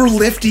liberal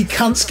lefty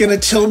cunt's going to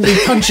tell me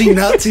punching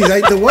Nazis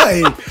ain't the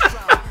way,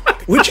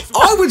 which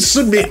I would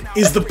submit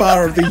is the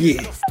bar of the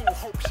year.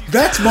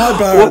 That's my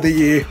bar of the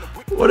year.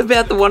 What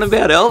about the one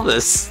about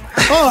Elvis?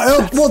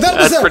 Oh, well,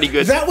 that's pretty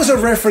good. That was a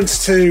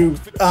reference to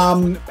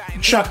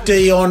Chuck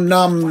D on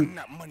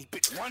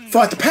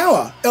Fight the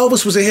Power.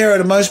 Elvis was a hero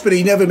to most, but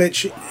he never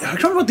met... I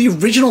can't remember what the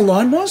original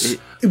line was.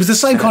 It was the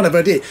same kind of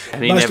idea.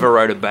 And he never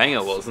wrote a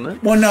banger, wasn't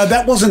it? Well, no,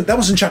 that wasn't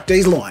Chuck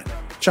D's line.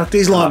 Chuck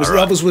D's line was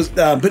right. Elvis was...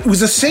 but it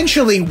was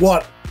essentially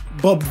what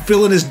Bob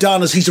Dylan has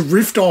done, is he's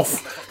riffed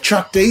off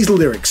Chuck D's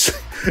lyrics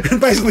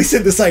and basically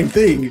said the same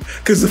thing,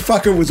 because the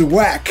fucker was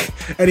whack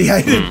and he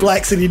hated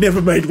blacks and he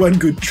never made one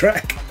good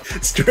track.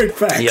 Straight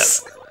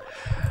facts.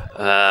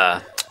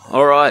 Yep.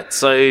 All right,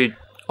 so...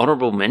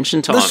 honourable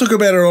mention time. Let's talk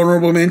about our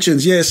honourable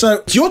mentions. Yeah, so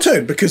it's your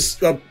turn because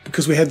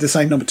we had the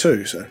same number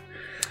 2. So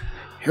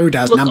who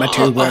does number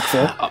 2 work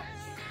for?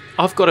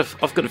 I've got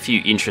a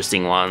few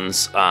interesting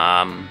ones.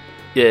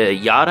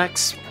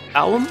 Yardak's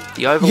album,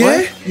 The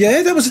Overlay.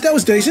 Yeah, that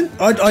was decent.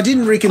 I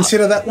didn't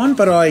reconsider that one,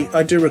 but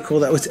I do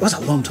recall it was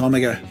a long time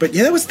ago. But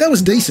yeah, that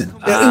was decent.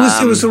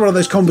 It was one of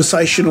those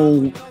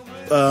conversational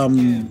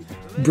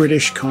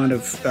British kind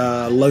of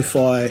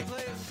lo-fi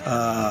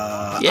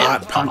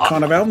art punk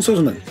kind of albums,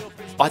 wasn't it?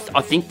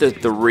 I think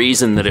that the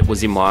reason that it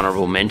was in my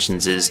honourable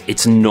mentions is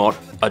it's not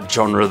a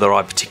genre that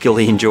I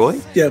particularly enjoy.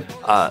 Yeah.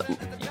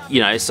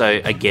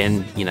 So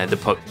again,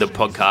 the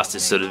podcast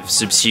is sort of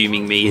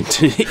subsuming me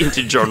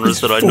into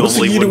genres that I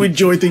normally wouldn't. You to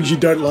enjoy things you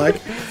don't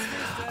like.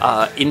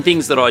 In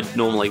things that I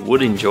normally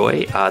would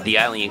enjoy, The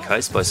Alien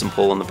Coast by St.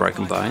 Paul and the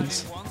Broken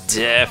Bones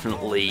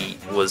definitely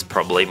was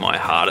probably my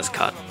hardest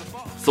cut.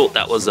 Thought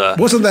that was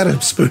Wasn't that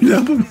a Spoon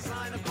album?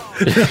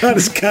 The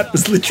hardest cut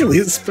was literally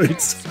a Spoon.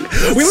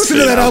 We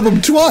listened to that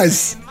album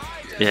twice.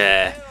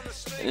 Yeah.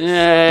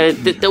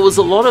 There was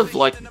a lot of,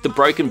 like, the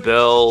Broken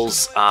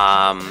Bells,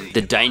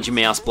 the Danger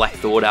Mouse Black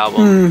Thought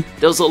album.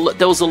 There was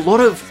a lot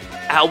of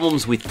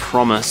albums with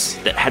promise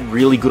that had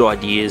really good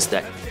ideas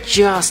that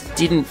just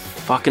didn't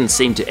fucking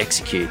seem to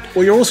execute.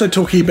 Well, you're also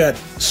talking about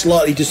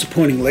slightly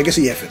disappointing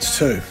legacy efforts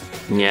too.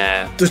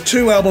 Yeah. The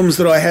two albums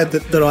that I had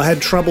that I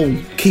had trouble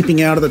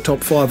keeping out of the top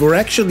 5 were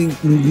actually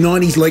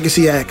 90s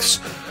legacy acts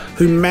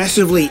who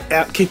massively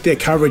outkicked their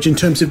coverage in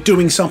terms of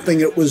doing something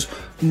that was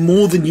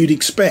more than you'd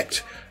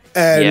expect.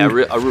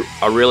 And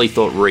I really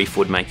thought Reef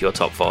would make your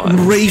top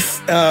 5.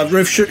 Reef,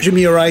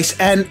 Shimmy Erase,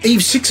 and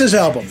Eve Six's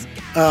album,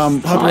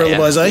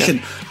 Hyperrealization.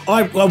 Yeah.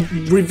 I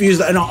reviewed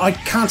that, and I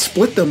can't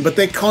split them, but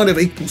they're kind of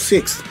equal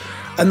sixth.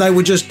 And they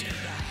were just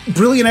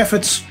brilliant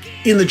efforts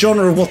in the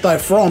genre of what they're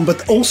from,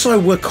 but also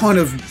were kind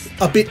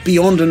of a bit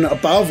beyond and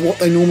above what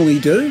they normally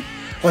do.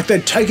 Like,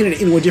 they'd taken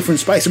it into a different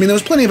space. I mean, there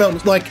was plenty of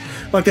albums, like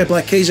that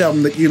Black Keys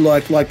album that you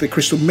liked, like the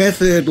Crystal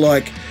Method,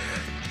 like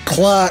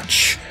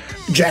Clutch,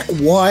 Jack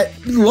White.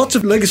 Lots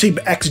of legacy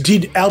acts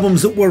did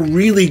albums that were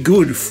really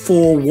good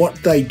for what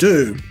they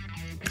do.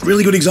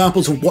 Really good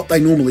examples of what they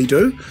normally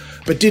do,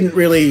 but didn't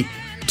really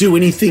do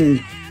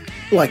anything,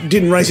 like,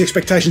 didn't raise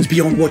expectations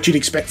beyond what you'd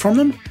expect from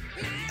them.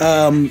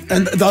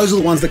 And those are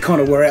the ones that kind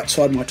of were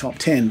outside my top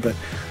 10. But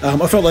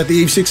I felt like the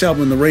Eve 6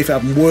 album and the Reef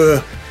album they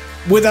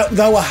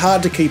were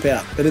hard to keep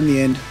out. But in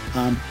the end,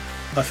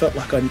 I felt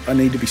like I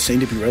need to be seen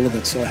to be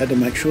relevant, so I had to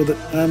make sure that...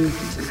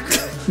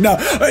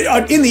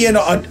 in the end,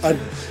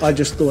 I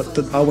just thought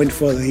that I went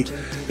for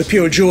the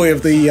pure joy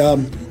of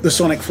the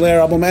Sonic Flare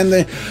album and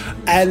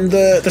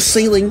the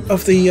ceiling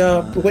of the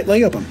Wet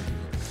Leg album.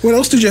 What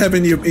else did you have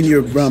in your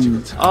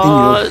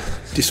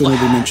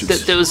dishonorable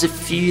mentions? There was a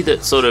few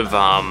that sort of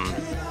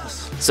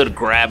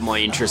grabbed my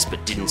interest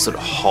but didn't sort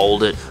of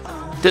hold it.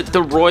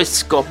 The Roy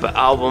Scott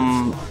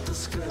album,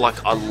 like,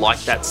 I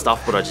like that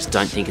stuff, but I just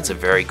don't think it's a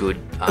very good...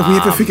 Have we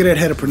ever figured out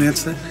how to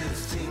pronounce that?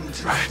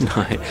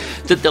 No.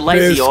 The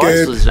Lazy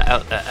Eyes was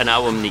an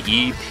album that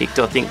you picked,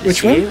 I think,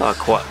 this year.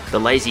 The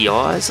Lazy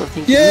Eyes, I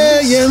think.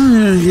 Yeah.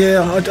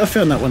 I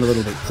found that one a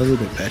little bit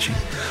patchy.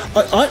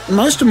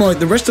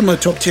 The rest of my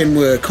top 10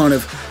 were kind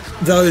of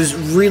those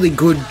really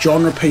good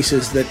genre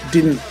pieces that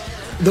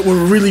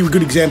were really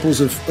good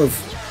examples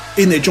of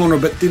in their genre,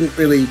 but didn't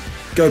really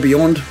go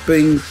beyond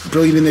being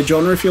brilliant in their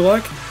genre, if you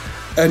like.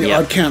 And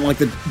I'd count like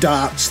the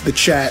Darts, the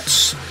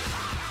Chats,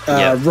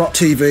 Rot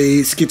TV,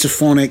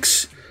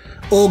 Schizophonics.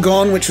 All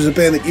Gone, which was a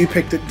band that you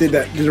picked that did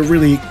a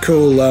really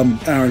cool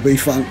R&B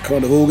funk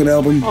kind of organ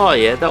album. Oh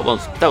yeah, that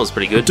was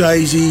pretty good.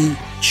 Daisy,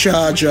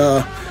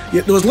 Charger.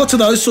 Yeah, there was lots of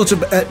those sorts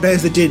of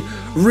bands that did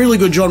really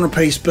good genre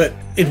piece, but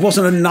it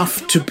wasn't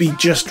enough to be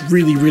just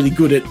really, really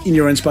good at In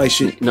Your Own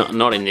Space.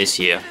 Not in this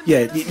year.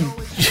 Yeah,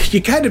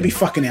 you had to be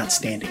fucking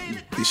outstanding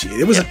this year.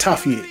 It was a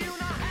tough year.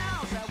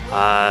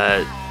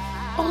 I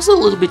was a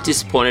little bit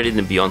disappointed in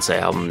the Beyonce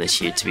album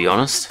this year, to be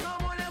honest.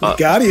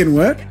 Guardian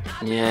work?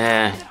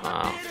 Yeah.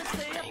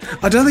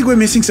 I don't think we're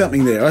missing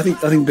something there. I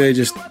think they're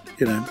just,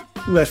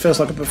 that feels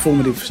like a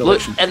performative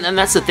selection. Look, and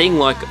that's the thing,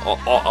 like,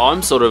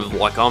 I'm sort of,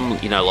 like, I'm,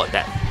 like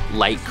that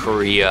late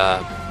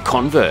career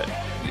convert.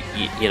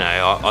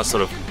 I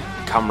sort of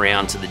come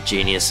around to the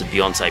genius of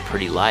Beyonce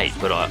pretty late,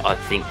 but I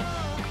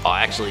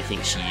actually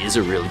think she is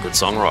a really good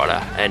songwriter,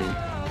 and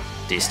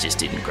this just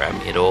didn't grab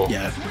me at all.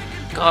 Yeah.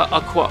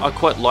 I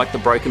quite like the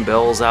Broken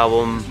Bells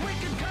album,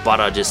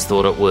 but I just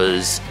thought it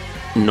was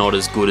not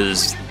as good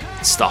as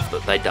stuff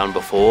that they'd done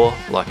before.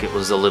 Like, it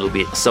was a little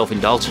bit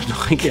self-indulgent,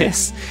 I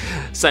guess.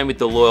 Same with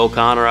the Loyal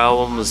Kana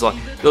album. It was like,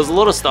 there was a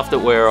lot of stuff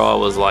where I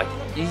was like,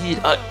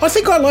 I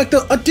think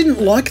I didn't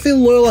like the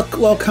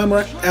Loyal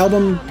Kana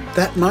album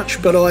that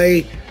much, but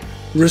I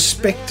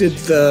respected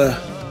the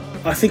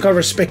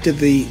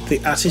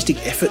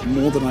artistic effort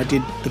more than I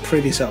did the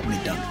previous album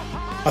he'd done.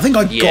 I think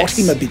I got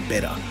him a bit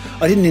better.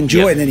 I didn't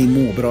enjoy it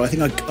anymore, but I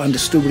think I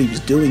understood what he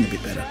was doing a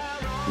bit better.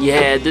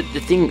 Yeah,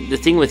 the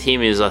thing with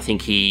him is I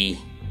think he's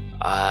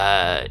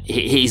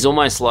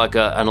almost like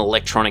an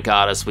electronic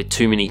artist with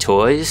too many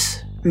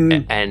toys,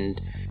 and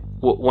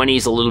when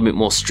he's a little bit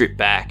more stripped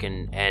back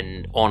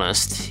and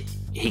honest,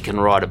 he can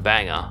write a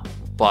banger,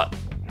 but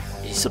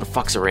he sort of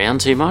fucks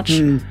around too much.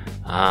 So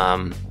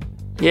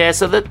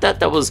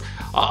that was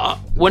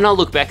when I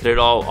look back at it,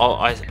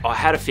 I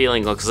had a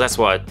feeling, because that's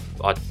why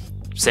I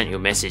sent you a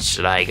message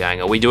today going,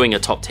 are we doing a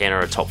top 10 or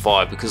a top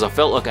 5? Because I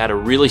felt like I had a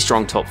really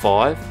strong top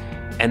 5,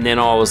 and then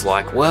I was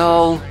like,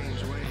 well,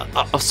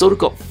 I've sort of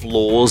got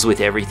flaws with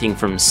everything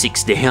from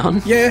 6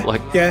 down. Yeah.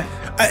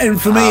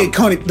 And for me,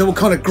 there were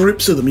kind of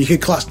groups of them. You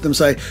could cluster them,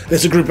 say,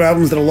 there's a group of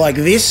albums that are like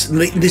this, and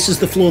this is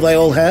the flaw they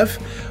all have,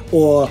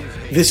 or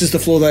this is the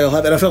flaw they all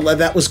have. And I felt like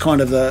that was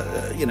kind of the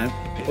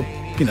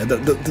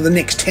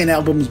next 10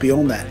 albums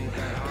beyond that.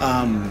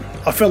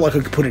 I felt like I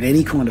could put it in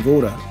any kind of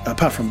order,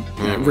 apart from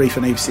Reef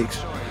and Eve 6.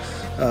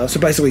 So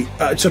basically,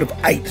 sort of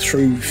 8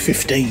 through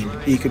 15,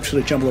 you could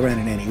sort of jumble around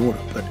in any order.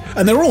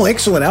 And they're all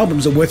excellent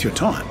albums and worth your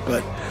time.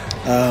 But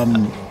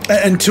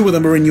and 2 of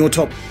them are in your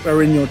top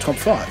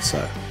 5.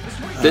 So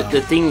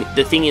the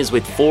thing is,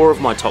 with 4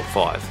 of my top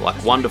 5, like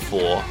 1 to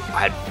 4,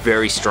 I had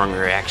very strong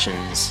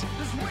reactions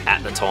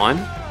at the time.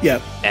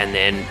 Yeah. And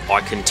then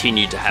I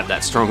continued to have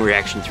that strong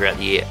reaction throughout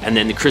the year. And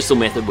then the Crystal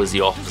Method was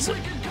the opposite,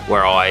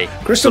 where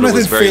Crystal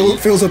Method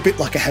feels a bit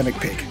like a hammock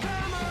pick.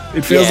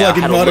 It feels like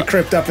it might have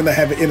crept up in the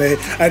habit, and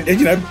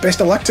you know,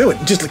 best of luck to it.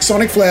 Just like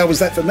Sonic Flower was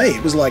that for me.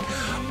 It was like,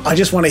 I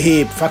just want to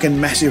hear fucking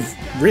massive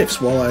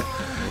riffs while I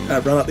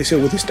run up this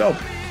hill with this dog.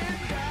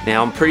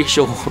 Now, I'm pretty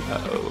sure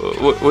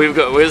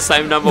we're the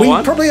same number one.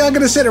 We probably are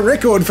going to set a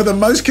record for the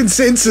most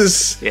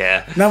consensus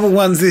number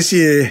ones this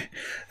year.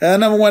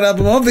 Number one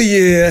album of the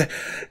year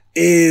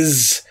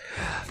is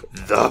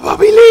The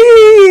Bobby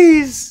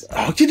Lees.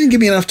 Oh, you didn't give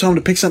me enough time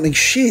to pick something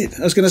shit.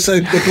 I was going to say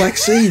the Black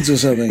Seeds or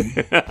something.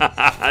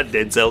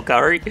 Denzel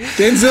Curry.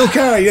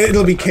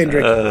 It'll be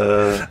Kendrick.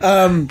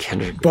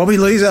 Kendrick. Bobby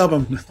Lee's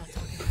album.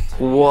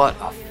 What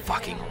a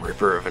fucking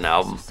ripper of an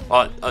album.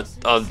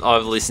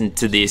 I've listened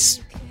to this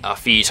a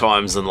few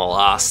times in the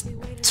last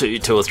two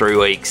or 3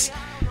 weeks.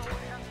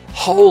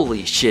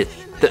 Holy shit.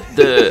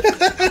 That's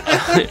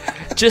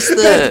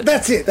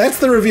it. That's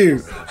the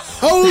review.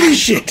 Holy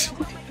shit.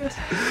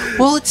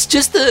 Well, it's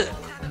just the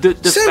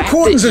Sam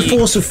Corton's a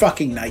force of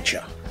fucking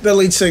nature. The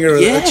lead singer.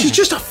 She's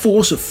just a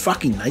force of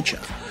fucking nature.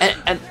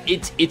 And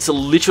it's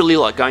literally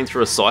like going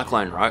through a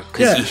cyclone, right?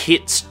 Because you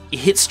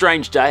hit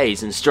Strange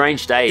Days, and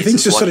Strange Days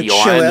is like the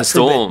eye in the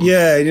storm.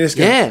 Yeah, you just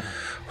go,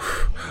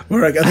 all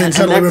right, and then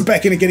suddenly we're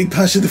back into getting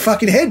punched in the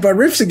fucking head by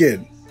riffs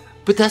again.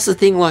 But that's the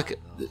thing, like,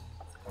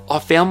 I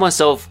found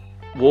myself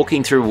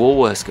walking through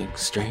Woolworths going,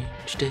 strange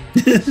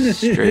days,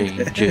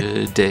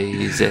 stranger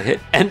days ahead.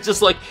 And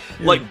just like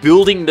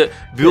building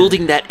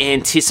that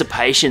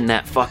anticipation,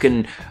 that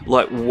fucking,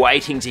 like,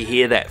 waiting to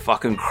hear that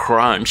fucking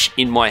crunch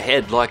in my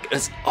head. Like,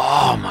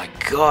 oh my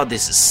God,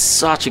 this is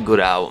such a good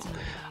album.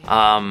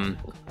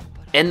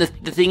 And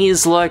the thing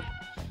is, like,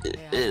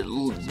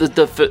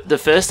 the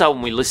first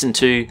album we listened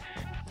to,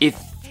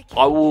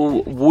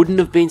 wouldn't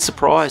have been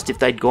surprised if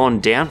they'd gone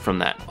down from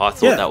that. I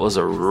thought that was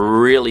a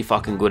really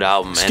fucking good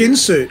album. Skin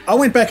Suit. I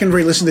went back and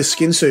re-listened to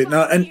Skin Suit.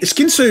 And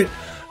Skin Suit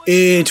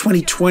in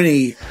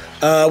 2020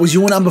 was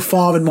your number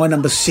 5 and my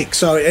number 6.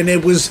 So, and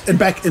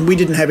we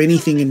didn't have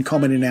anything in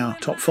common in our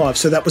top 5.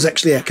 So that was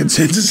actually our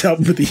consensus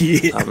album of the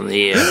year.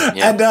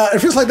 Yeah. And it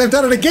feels like they've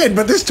done it again,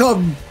 but this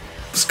time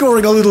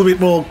scoring a little bit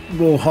more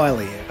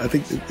highly. I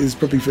think is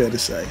probably fair to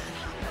say.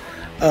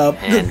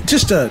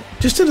 Just an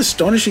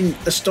astonishing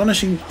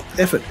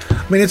effort.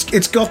 I mean,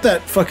 it's got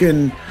that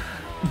fucking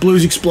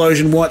Blues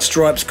Explosion, White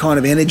Stripes kind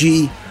of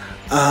energy,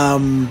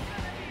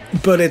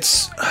 but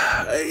it's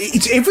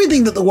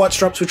everything that the White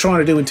Stripes were trying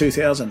to do in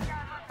 2000,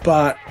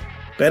 but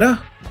better.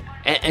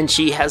 And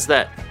she has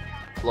that,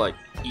 like,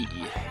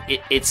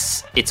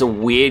 it's a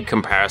weird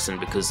comparison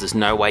because there's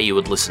no way you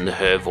would listen to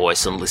her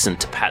voice and listen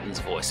to Patton's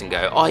voice and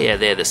go, oh yeah,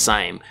 they're the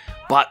same,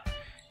 but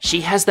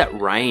she has that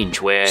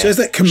range where... She has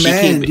that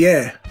command,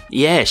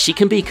 Yeah, she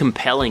can be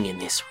compelling in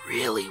this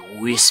really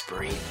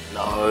whispery,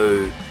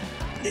 low...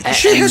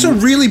 She has a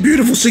really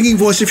beautiful singing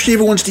voice if she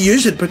ever wants to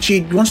use it, but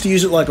she wants to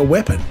use it like a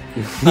weapon.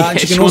 And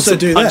she can also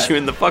do that. Punch you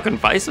in the fucking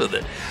face with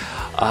it.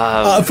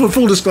 For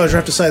full disclosure, I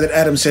have to say that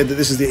Adam said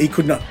that he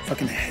could not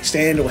fucking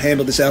stand or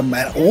handle this album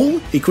at all.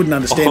 He couldn't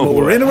understand what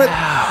we're into it.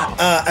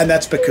 And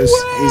that's because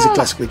he's a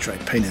classically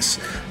trained penis.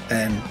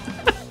 And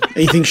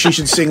he thinks she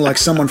should sing like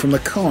someone from the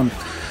con.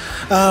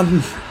 There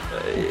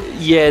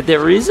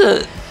is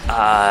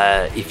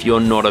if you're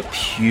not a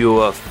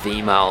pure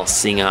female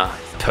singer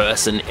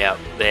person out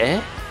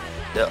there,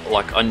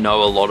 like, I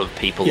know a lot of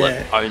people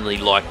that only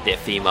like their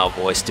female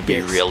voice to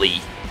be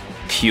really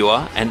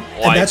pure, and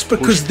that's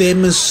because they're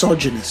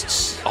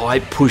misogynists. I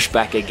push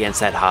back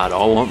against that hard.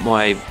 I want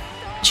my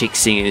chick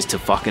singers to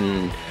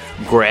fucking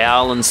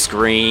growl and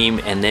scream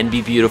and then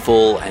be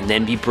beautiful and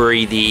then be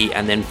breathy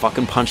and then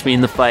fucking punch me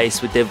in the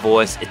face with their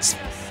voice. It's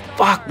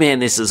fuck, man,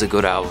 this is a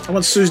good album. I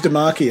want Suze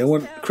DeMarchi. I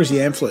want Chrissy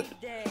Amphlett.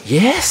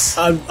 Yes.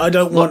 I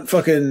don't want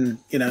fucking,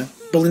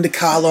 Belinda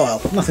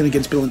Carlisle. Nothing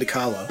against Belinda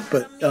Carlisle,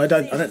 but I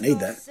don't need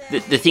that.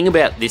 The thing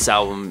about this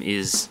album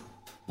is,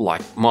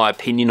 like, my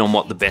opinion on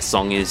what the best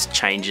song is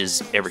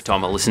changes every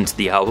time I listen to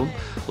the album.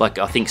 Like,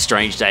 I think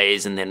Strange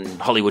Days, and then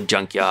Hollywood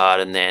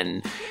Junkyard, and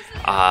then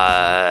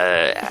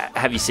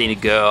Have You Seen a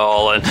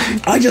Girl? And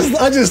I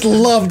just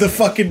love the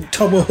fucking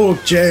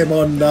Tomahawk Jam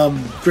on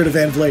Greta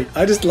Van Fleet.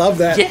 I just love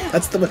that. Yeah.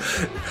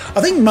 I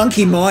think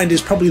Monkey Mind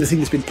is probably the thing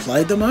that's been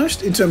played the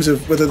most in terms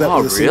of whether that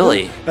was a single.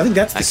 Really? I think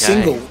that's the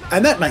single,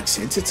 and that makes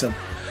sense.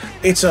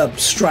 It's a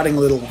strutting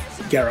little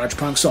garage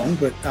punk song,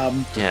 but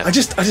I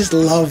just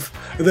love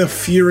the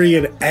fury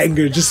and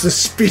anger, just the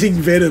spitting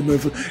venom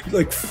of,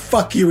 like,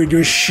 fuck you and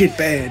your shit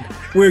band.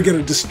 We're going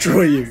to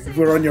destroy you if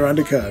we're on your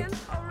undercard.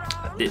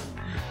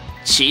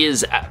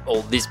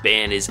 This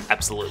band is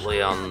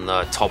absolutely on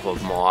the top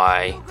of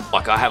my,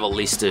 like, I have a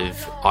list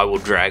of, I will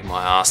drag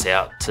my ass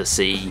out to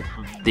see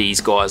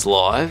these guys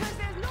live.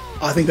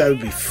 I think that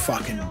would be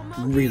fucking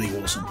really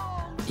awesome.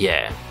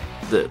 Yeah.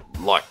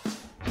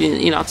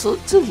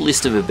 It's a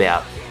list of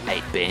about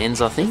 8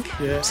 bands, I think.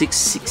 Yeah.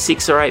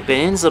 Six or 8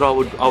 bands that I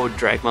would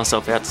drag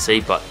myself out to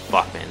see, but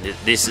fuck, man,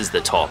 this is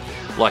the top.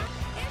 Like,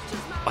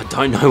 I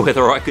don't know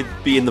whether I could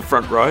be in the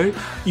front row.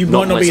 You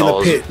might not be in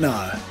the pit,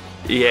 no.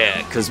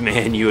 Yeah, because,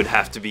 man, you'd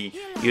have to be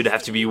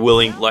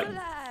willing, like,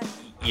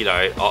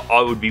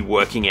 I would be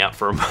working out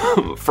for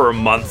a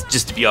month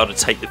just to be able to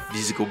take the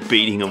physical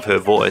beating of her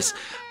voice.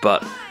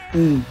 But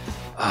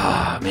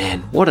man,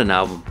 what an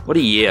album! What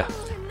a year!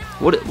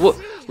 What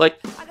like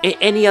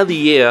any other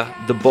year,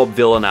 the Bob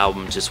Dylan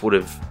album just would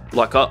have.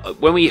 Like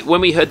when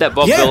we heard that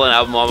Bob Dylan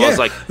album, I was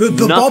like, the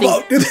nothing.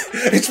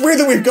 It's weird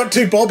that we've got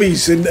two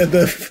Bobbies and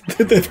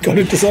they've got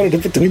it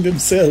decided between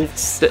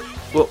themselves.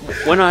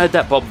 When I heard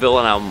that Bob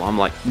Dylan album, I'm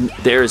like,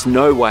 there is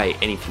no way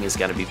anything is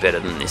going to be better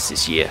than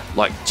this year.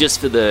 Like,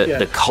 just for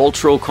the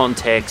cultural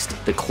context,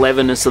 the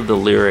cleverness of the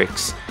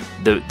lyrics,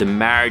 the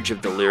marriage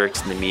of the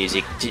lyrics and the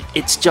music.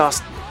 It's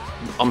just,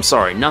 I'm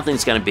sorry,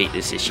 nothing's going to beat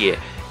this year.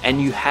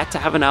 And you had to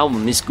have an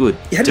album this good.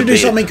 You had to do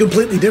something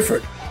completely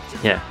different.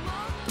 Yeah.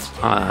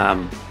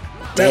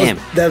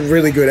 That was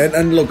really good.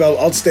 And look,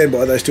 I'll stand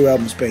by those two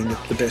albums being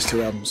the best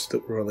two albums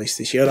that were released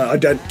this year. I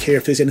don't care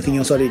if there's anything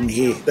else I didn't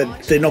hear.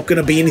 They're not going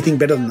to be anything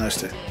better than those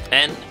two.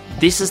 And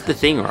this is the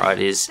thing, right,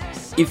 is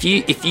if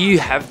you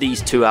have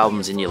these two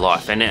albums in your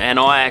life, and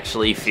I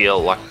actually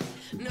feel like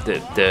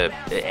the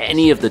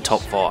any of the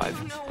top five,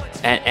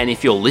 and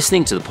if you're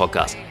listening to the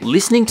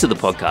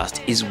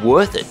podcast is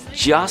worth it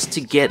just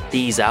to get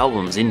these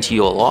albums into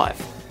your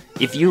life.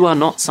 If you are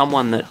not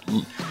someone that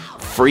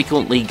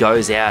frequently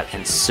goes out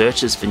and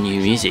searches for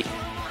new music,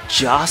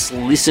 just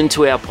listen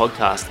to our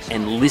podcast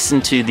and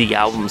listen to the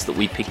albums that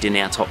we picked in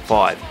our top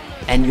five,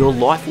 and your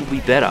life will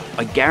be better.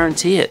 I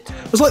guarantee it.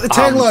 It's like the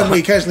tagline we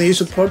occasionally use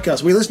with the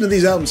podcast. We listen to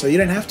these albums so you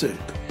don't have to.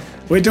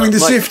 We're doing the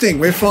sifting.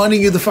 We're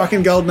finding you the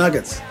fucking gold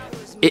nuggets.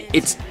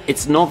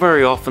 It's not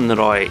very often that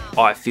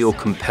I feel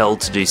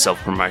compelled to do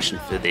self-promotion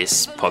for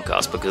this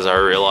podcast, because I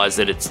realise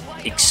that it's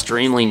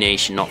extremely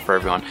niche and not for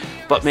everyone.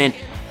 But man,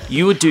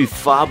 you would do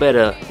far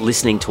better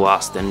listening to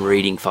us than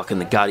reading fucking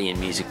the Guardian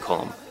music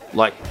column.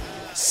 Like,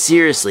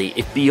 seriously,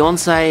 if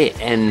Beyonce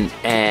and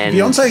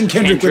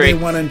Kendrick were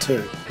in 1 and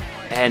 2,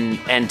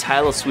 and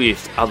Taylor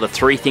Swift are the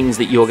three things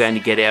that you're going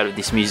to get out of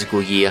this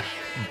musical year,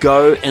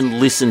 go and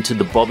listen to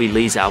the Bobby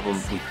Lee's album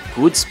with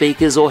good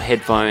speakers or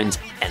headphones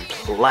and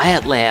play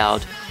it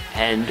loud.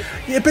 And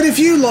but if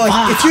you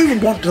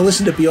want to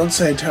listen to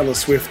Beyonce and Taylor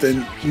Swift,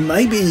 then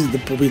maybe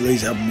the Bobby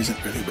Lee's album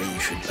isn't really where you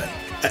should be.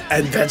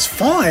 And that's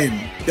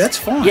fine. That's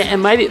fine. Yeah,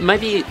 and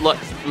maybe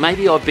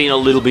I've been a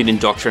little bit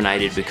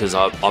indoctrinated because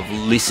I've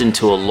listened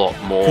to a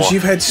lot more. Because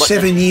you've had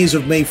 7 years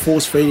of me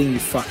force feeding you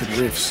fucking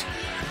riffs,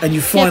 and you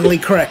finally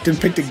cracked and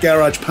picked a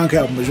garage punk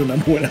album as your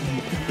number one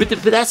album. But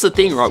that's the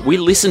thing, right? We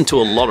listened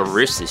to a lot of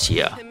riffs this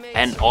year,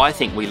 and I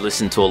think we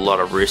listened to a lot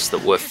of riffs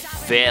that were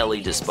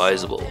fairly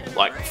disposable,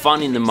 like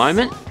fun in the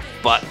moment,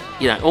 but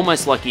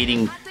almost like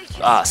eating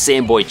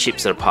Samboy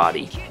chips at a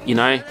party,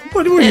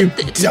 What are you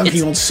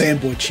dunking on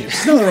Samboy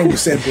chips? There's nothing wrong with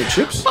Samboy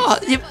chips. But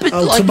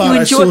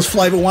tomato sauce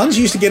flavour ones.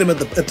 You used to get them at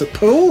the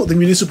pool, the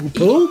municipal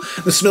pool.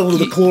 The smell of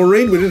the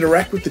chlorine would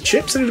interact with the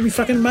chips, and it'd be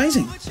fucking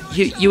amazing.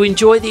 You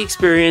enjoy the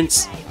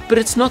experience, but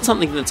it's not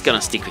something that's going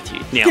to stick with you.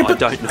 Now, I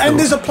don't know. And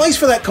there's a place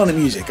for that kind of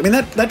music. I mean,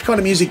 that kind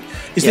of music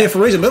is there for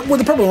a reason. But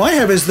the problem I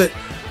have is that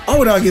I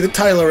would argue that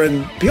Taylor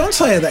and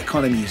Beyonce are that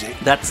kind of music.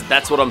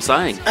 That's what I'm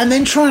saying. And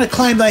then trying to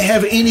claim they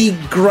have any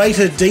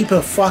greater,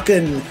 deeper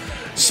fucking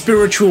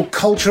spiritual,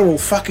 cultural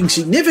fucking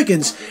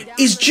significance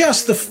is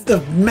just the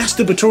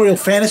masturbatorial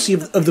fantasy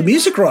of the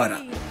music writer.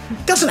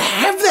 It doesn't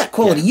have that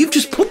quality. You've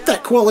just put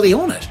that quality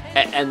on it.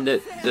 And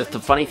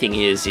the funny thing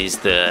is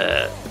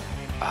that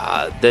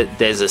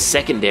there's a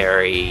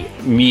secondary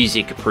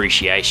music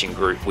appreciation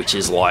group, which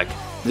is like,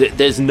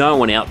 there's no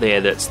one out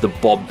there that's the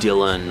Bob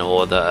Dylan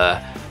or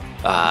the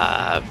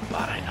I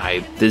don't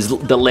know, there's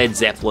the Led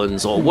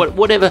Zeppelins or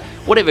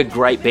whatever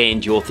great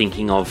band you're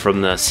thinking of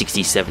from the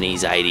 60s,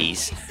 70s,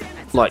 80s.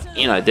 Like,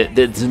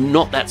 there's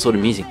not that sort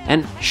of music.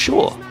 And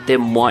sure, there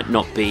might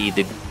not be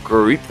the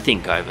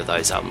groupthink over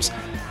those albums,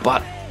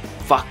 but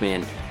fuck,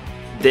 man,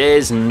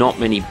 there's not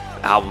many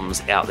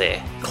albums out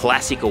there,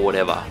 classic or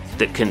whatever,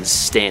 that can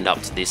stand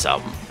up to this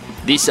album.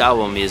 This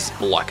album is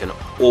like an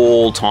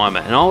all-timer.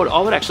 And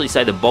I would actually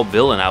say the Bob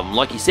Dylan album,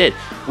 like you said,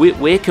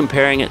 we're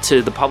comparing it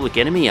to the Public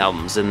Enemy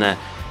albums and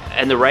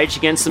the Rage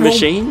Against the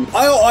Machine.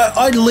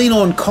 I lean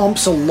on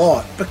comps a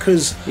lot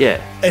because it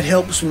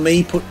helps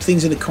me put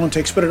things into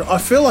context. But I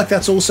feel like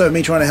that's also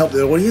me trying to help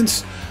the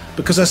audience,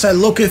 because I say,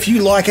 look, if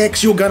you like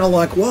X, you're going to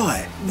like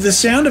Y. The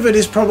sound of it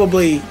is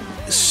probably,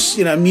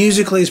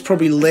 musically is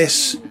probably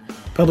less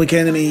Public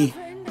Enemy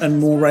and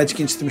more Rage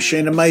Against the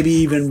Machine, and maybe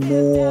even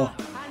more,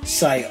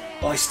 say,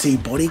 Ice-T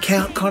Body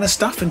Count kind of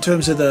stuff in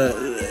terms of a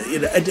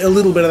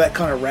little bit of that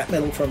kind of rap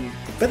metal from.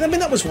 But I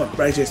mean, that was what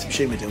Rage Against the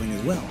Machine were doing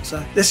as well.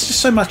 So there's just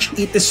so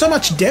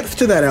much depth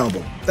to that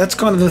album. That's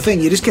kind of the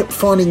thing. You just kept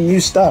finding new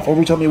stuff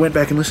every time you went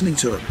back and listening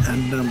to it.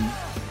 And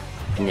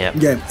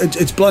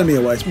it's blown me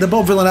away. The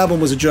Bob Dylan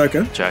album was a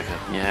joker.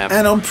 Yeah.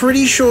 And I'm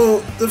pretty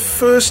sure the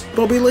first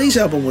Bobby Lee's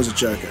album was a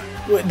joker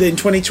in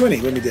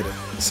 2020 when we did it.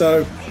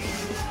 So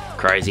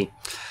crazy.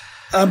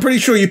 I'm pretty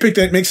sure you picked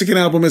that Mexican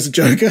album as a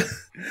joker.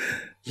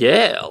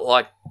 Yeah,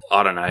 like,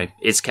 I don't know.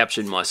 It's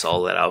captured my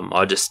soul, that album.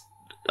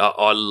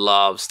 I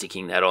love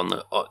sticking that on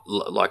the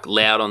like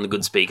loud on the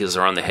good speakers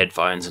or on the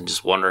headphones and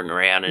just wandering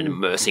around and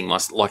immersing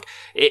myself. Like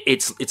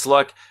it's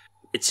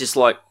just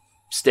like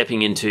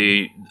stepping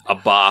into a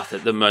bath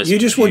at the most. You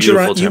just want your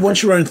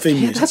own theme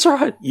music. That's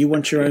right. You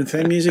want your own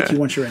theme music. You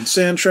want your own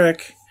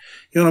soundtrack.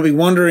 You want to be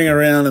wandering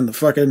around in the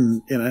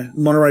fucking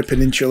Monterey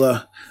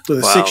Peninsula with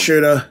a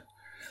 6-shooter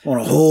on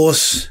a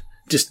horse,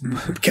 just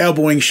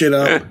cowboying shit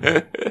up.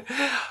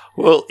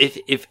 Well,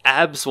 if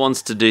Abs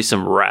wants to do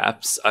some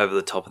raps over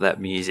the top of that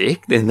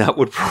music, then that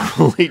would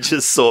probably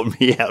just sort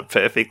me out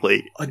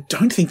perfectly. I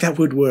don't think that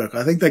would work.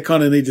 I think they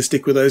kind of need to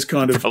stick with those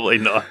kind of probably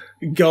not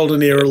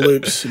golden era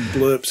loops and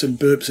blurps and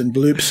burps and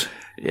bloops.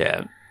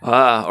 Yeah.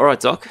 All right,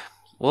 Doc.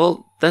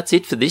 Well, that's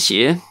it for this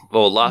year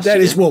or last year.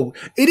 That is, well,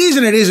 it is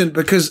and it isn't,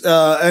 because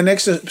our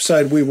next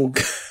episode we will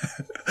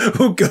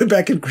we'll go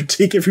back and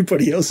critique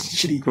everybody else's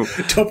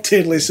shitty top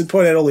 10 lists and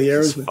point out all the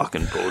errors. It's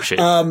fucking bullshit.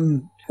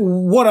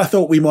 What I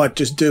thought we might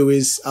just do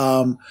is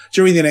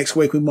during the next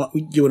week,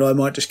 you and I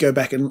might just go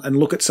back and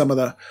look at some of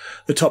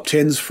the top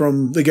 10s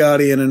from The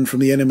Guardian and from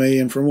The Enemy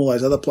and from all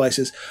those other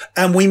places,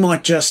 and we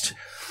might just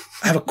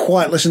have a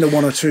quiet listen to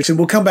one or two, and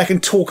we'll come back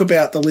and talk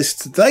about the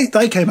lists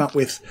they came up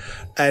with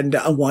and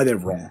why they're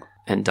wrong.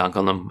 And dunk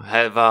on them.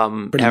 Have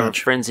our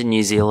friends in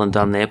New Zealand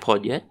done their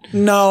pod yet?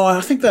 No,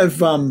 I think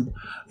they've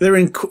they're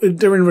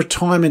in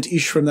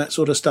retirement-ish from that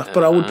sort of stuff.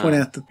 But I would point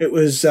out that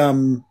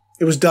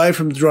it was Dave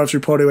from the Drive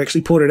Through Pod who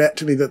actually pointed out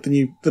to me that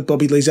the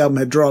Bobby Lee's album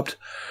had dropped.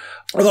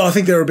 Although I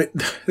think they're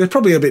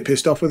probably a bit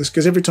pissed off with us,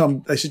 because every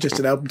time they suggest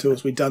an album to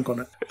us, we dunk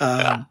on it.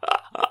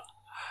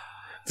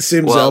 The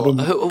Sims album,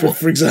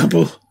 for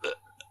example.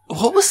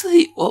 What was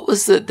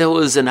the? There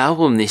was an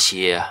album this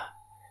year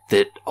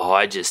that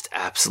I just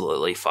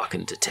absolutely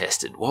fucking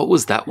detested. What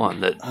was that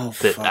one that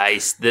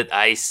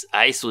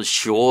Ace was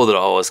sure that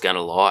I was going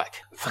to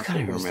like? I can't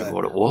even remember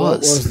what it was. What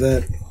was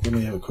that? Let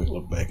me have a quick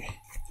look back.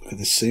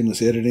 The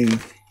seamless editing.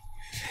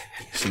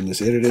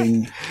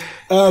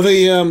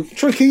 The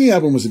Troy King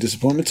album was a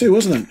disappointment too,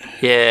 wasn't it?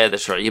 Yeah,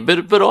 that's right. Yeah,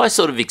 but I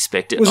sort of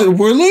expected. Was it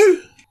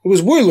Wooloo? It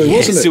was Wooloo, wasn't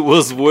it? Yes, it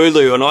was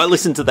Wooloo, and I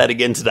listened to that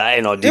again today,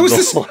 and I did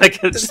not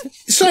like it.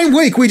 Same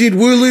week we did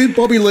Wooloo,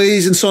 Bobby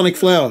Lee's, and Sonic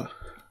Flower.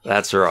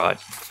 That's right.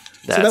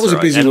 So that was a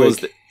busy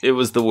week. It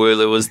was the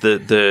Wooloo, it was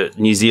the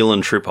New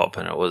Zealand trip hop,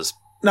 and it was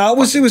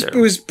it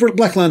was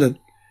Black London.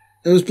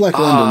 It was Black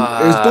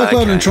London. It was Black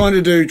London trying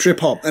to do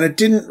trip hop, and it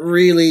didn't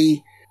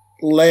really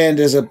land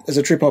as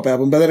a trip hop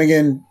album. But then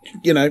again,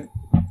 trip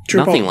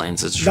nothing hop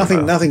lands as trip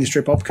hop. Nothing is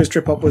trip hop, because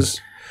trip hop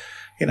was,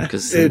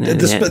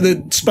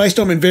 the space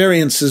time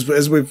invariance,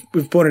 as we've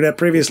pointed out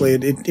previously.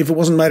 If it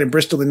wasn't made in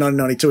Bristol in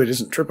 1992, it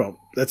isn't trip hop.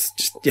 That's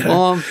just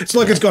it's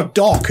like it's got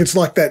Doc. It's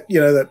like that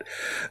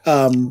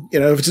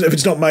if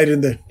it's not made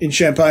in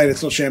Champagne,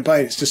 it's not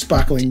champagne. It's just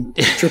sparkling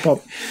trip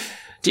hop.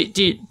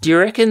 Do you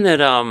reckon that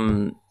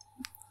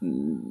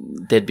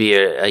there'd be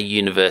a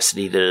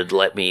university that'd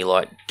let me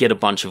get a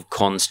bunch of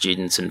con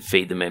students and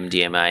feed them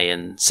MDMA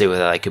and see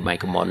whether they could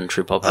make a modern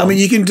trip hop album? I mean,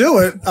 you can do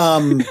it.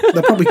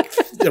 They'll probably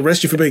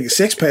arrest you for being a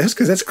sex pest,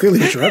 because that's clearly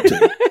what you're up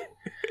to.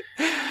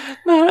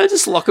 No,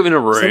 just lock them in a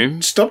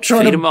room. Stop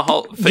trying feed to. Them a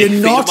whole, you're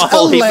feed not them a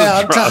whole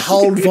allowed to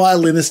hold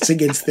violinists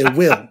against their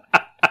will.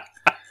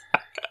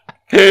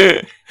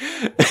 Dear.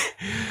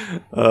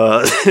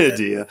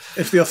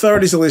 If the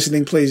authorities are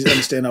listening, please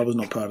understand I was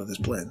not part of this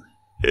plan.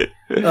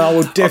 I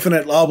will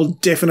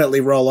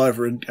definitely roll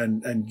over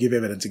and give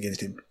evidence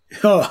against him.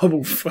 I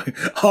will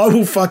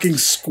fucking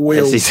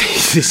squeal.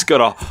 Yes, he's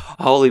got a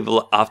whole heap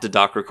of After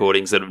Dark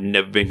recordings that have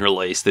never been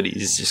released that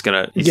he's just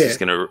gonna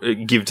give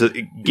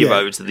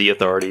over to the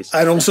authorities.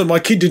 And also, my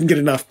kid didn't get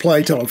enough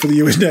playtime for the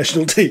US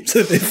national team,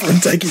 so therefore I'm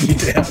taking you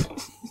down.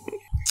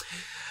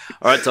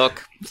 All right,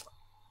 Doc.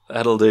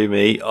 That'll do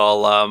me.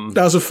 That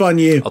was a fun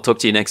year. I'll talk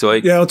to you next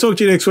week. Yeah, I'll talk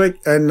to you next week.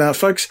 And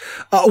folks,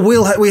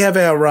 we have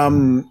our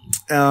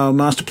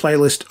master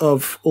playlist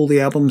of all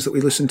the albums that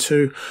we listen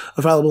to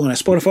available on our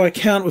Spotify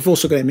account. We've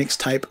also got a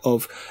mixtape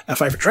of our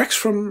favourite tracks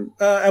from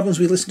albums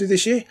we listened to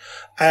this year,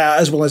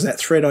 as well as that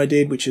thread I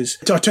did, which is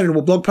I turned into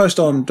a blog post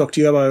on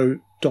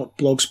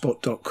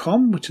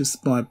dryobo.blogspot.com, which is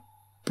my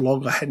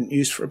blog I hadn't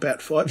used for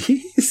about 5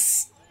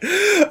 years.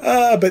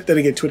 But then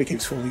again, Twitter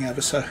keeps falling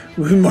over, so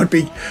we might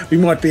be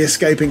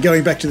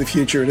going back to the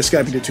future and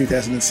escaping to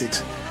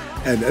 2006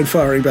 and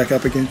firing back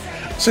up again.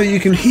 So you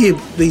can hear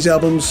these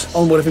albums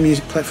on whatever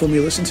music platform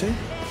you listen to,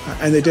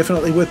 and they're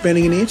definitely worth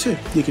bending an ear to.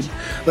 You can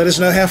let us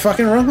know how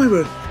fucking wrong we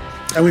were,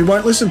 and we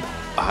won't listen.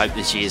 I hope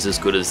this year's as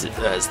good as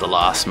the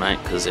last, mate,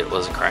 because it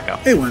was a cracker.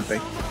 It won't be.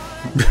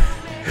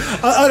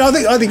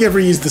 I think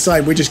every year's the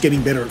same. We're just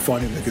getting better at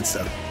finding the good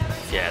stuff.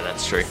 Yeah,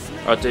 that's true.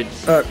 All right, dude.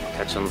 All right.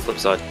 Catch you on the flip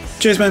side.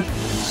 Cheers, man.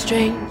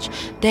 Strange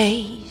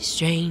days,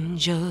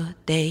 stranger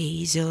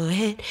days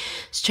ahead.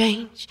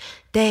 Strange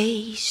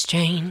days,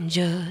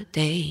 stranger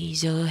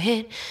days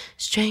ahead.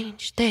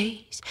 Strange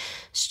days,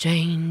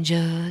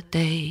 stranger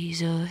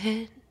days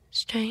ahead.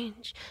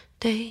 Strange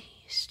days,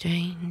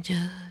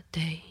 stranger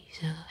days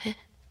ahead.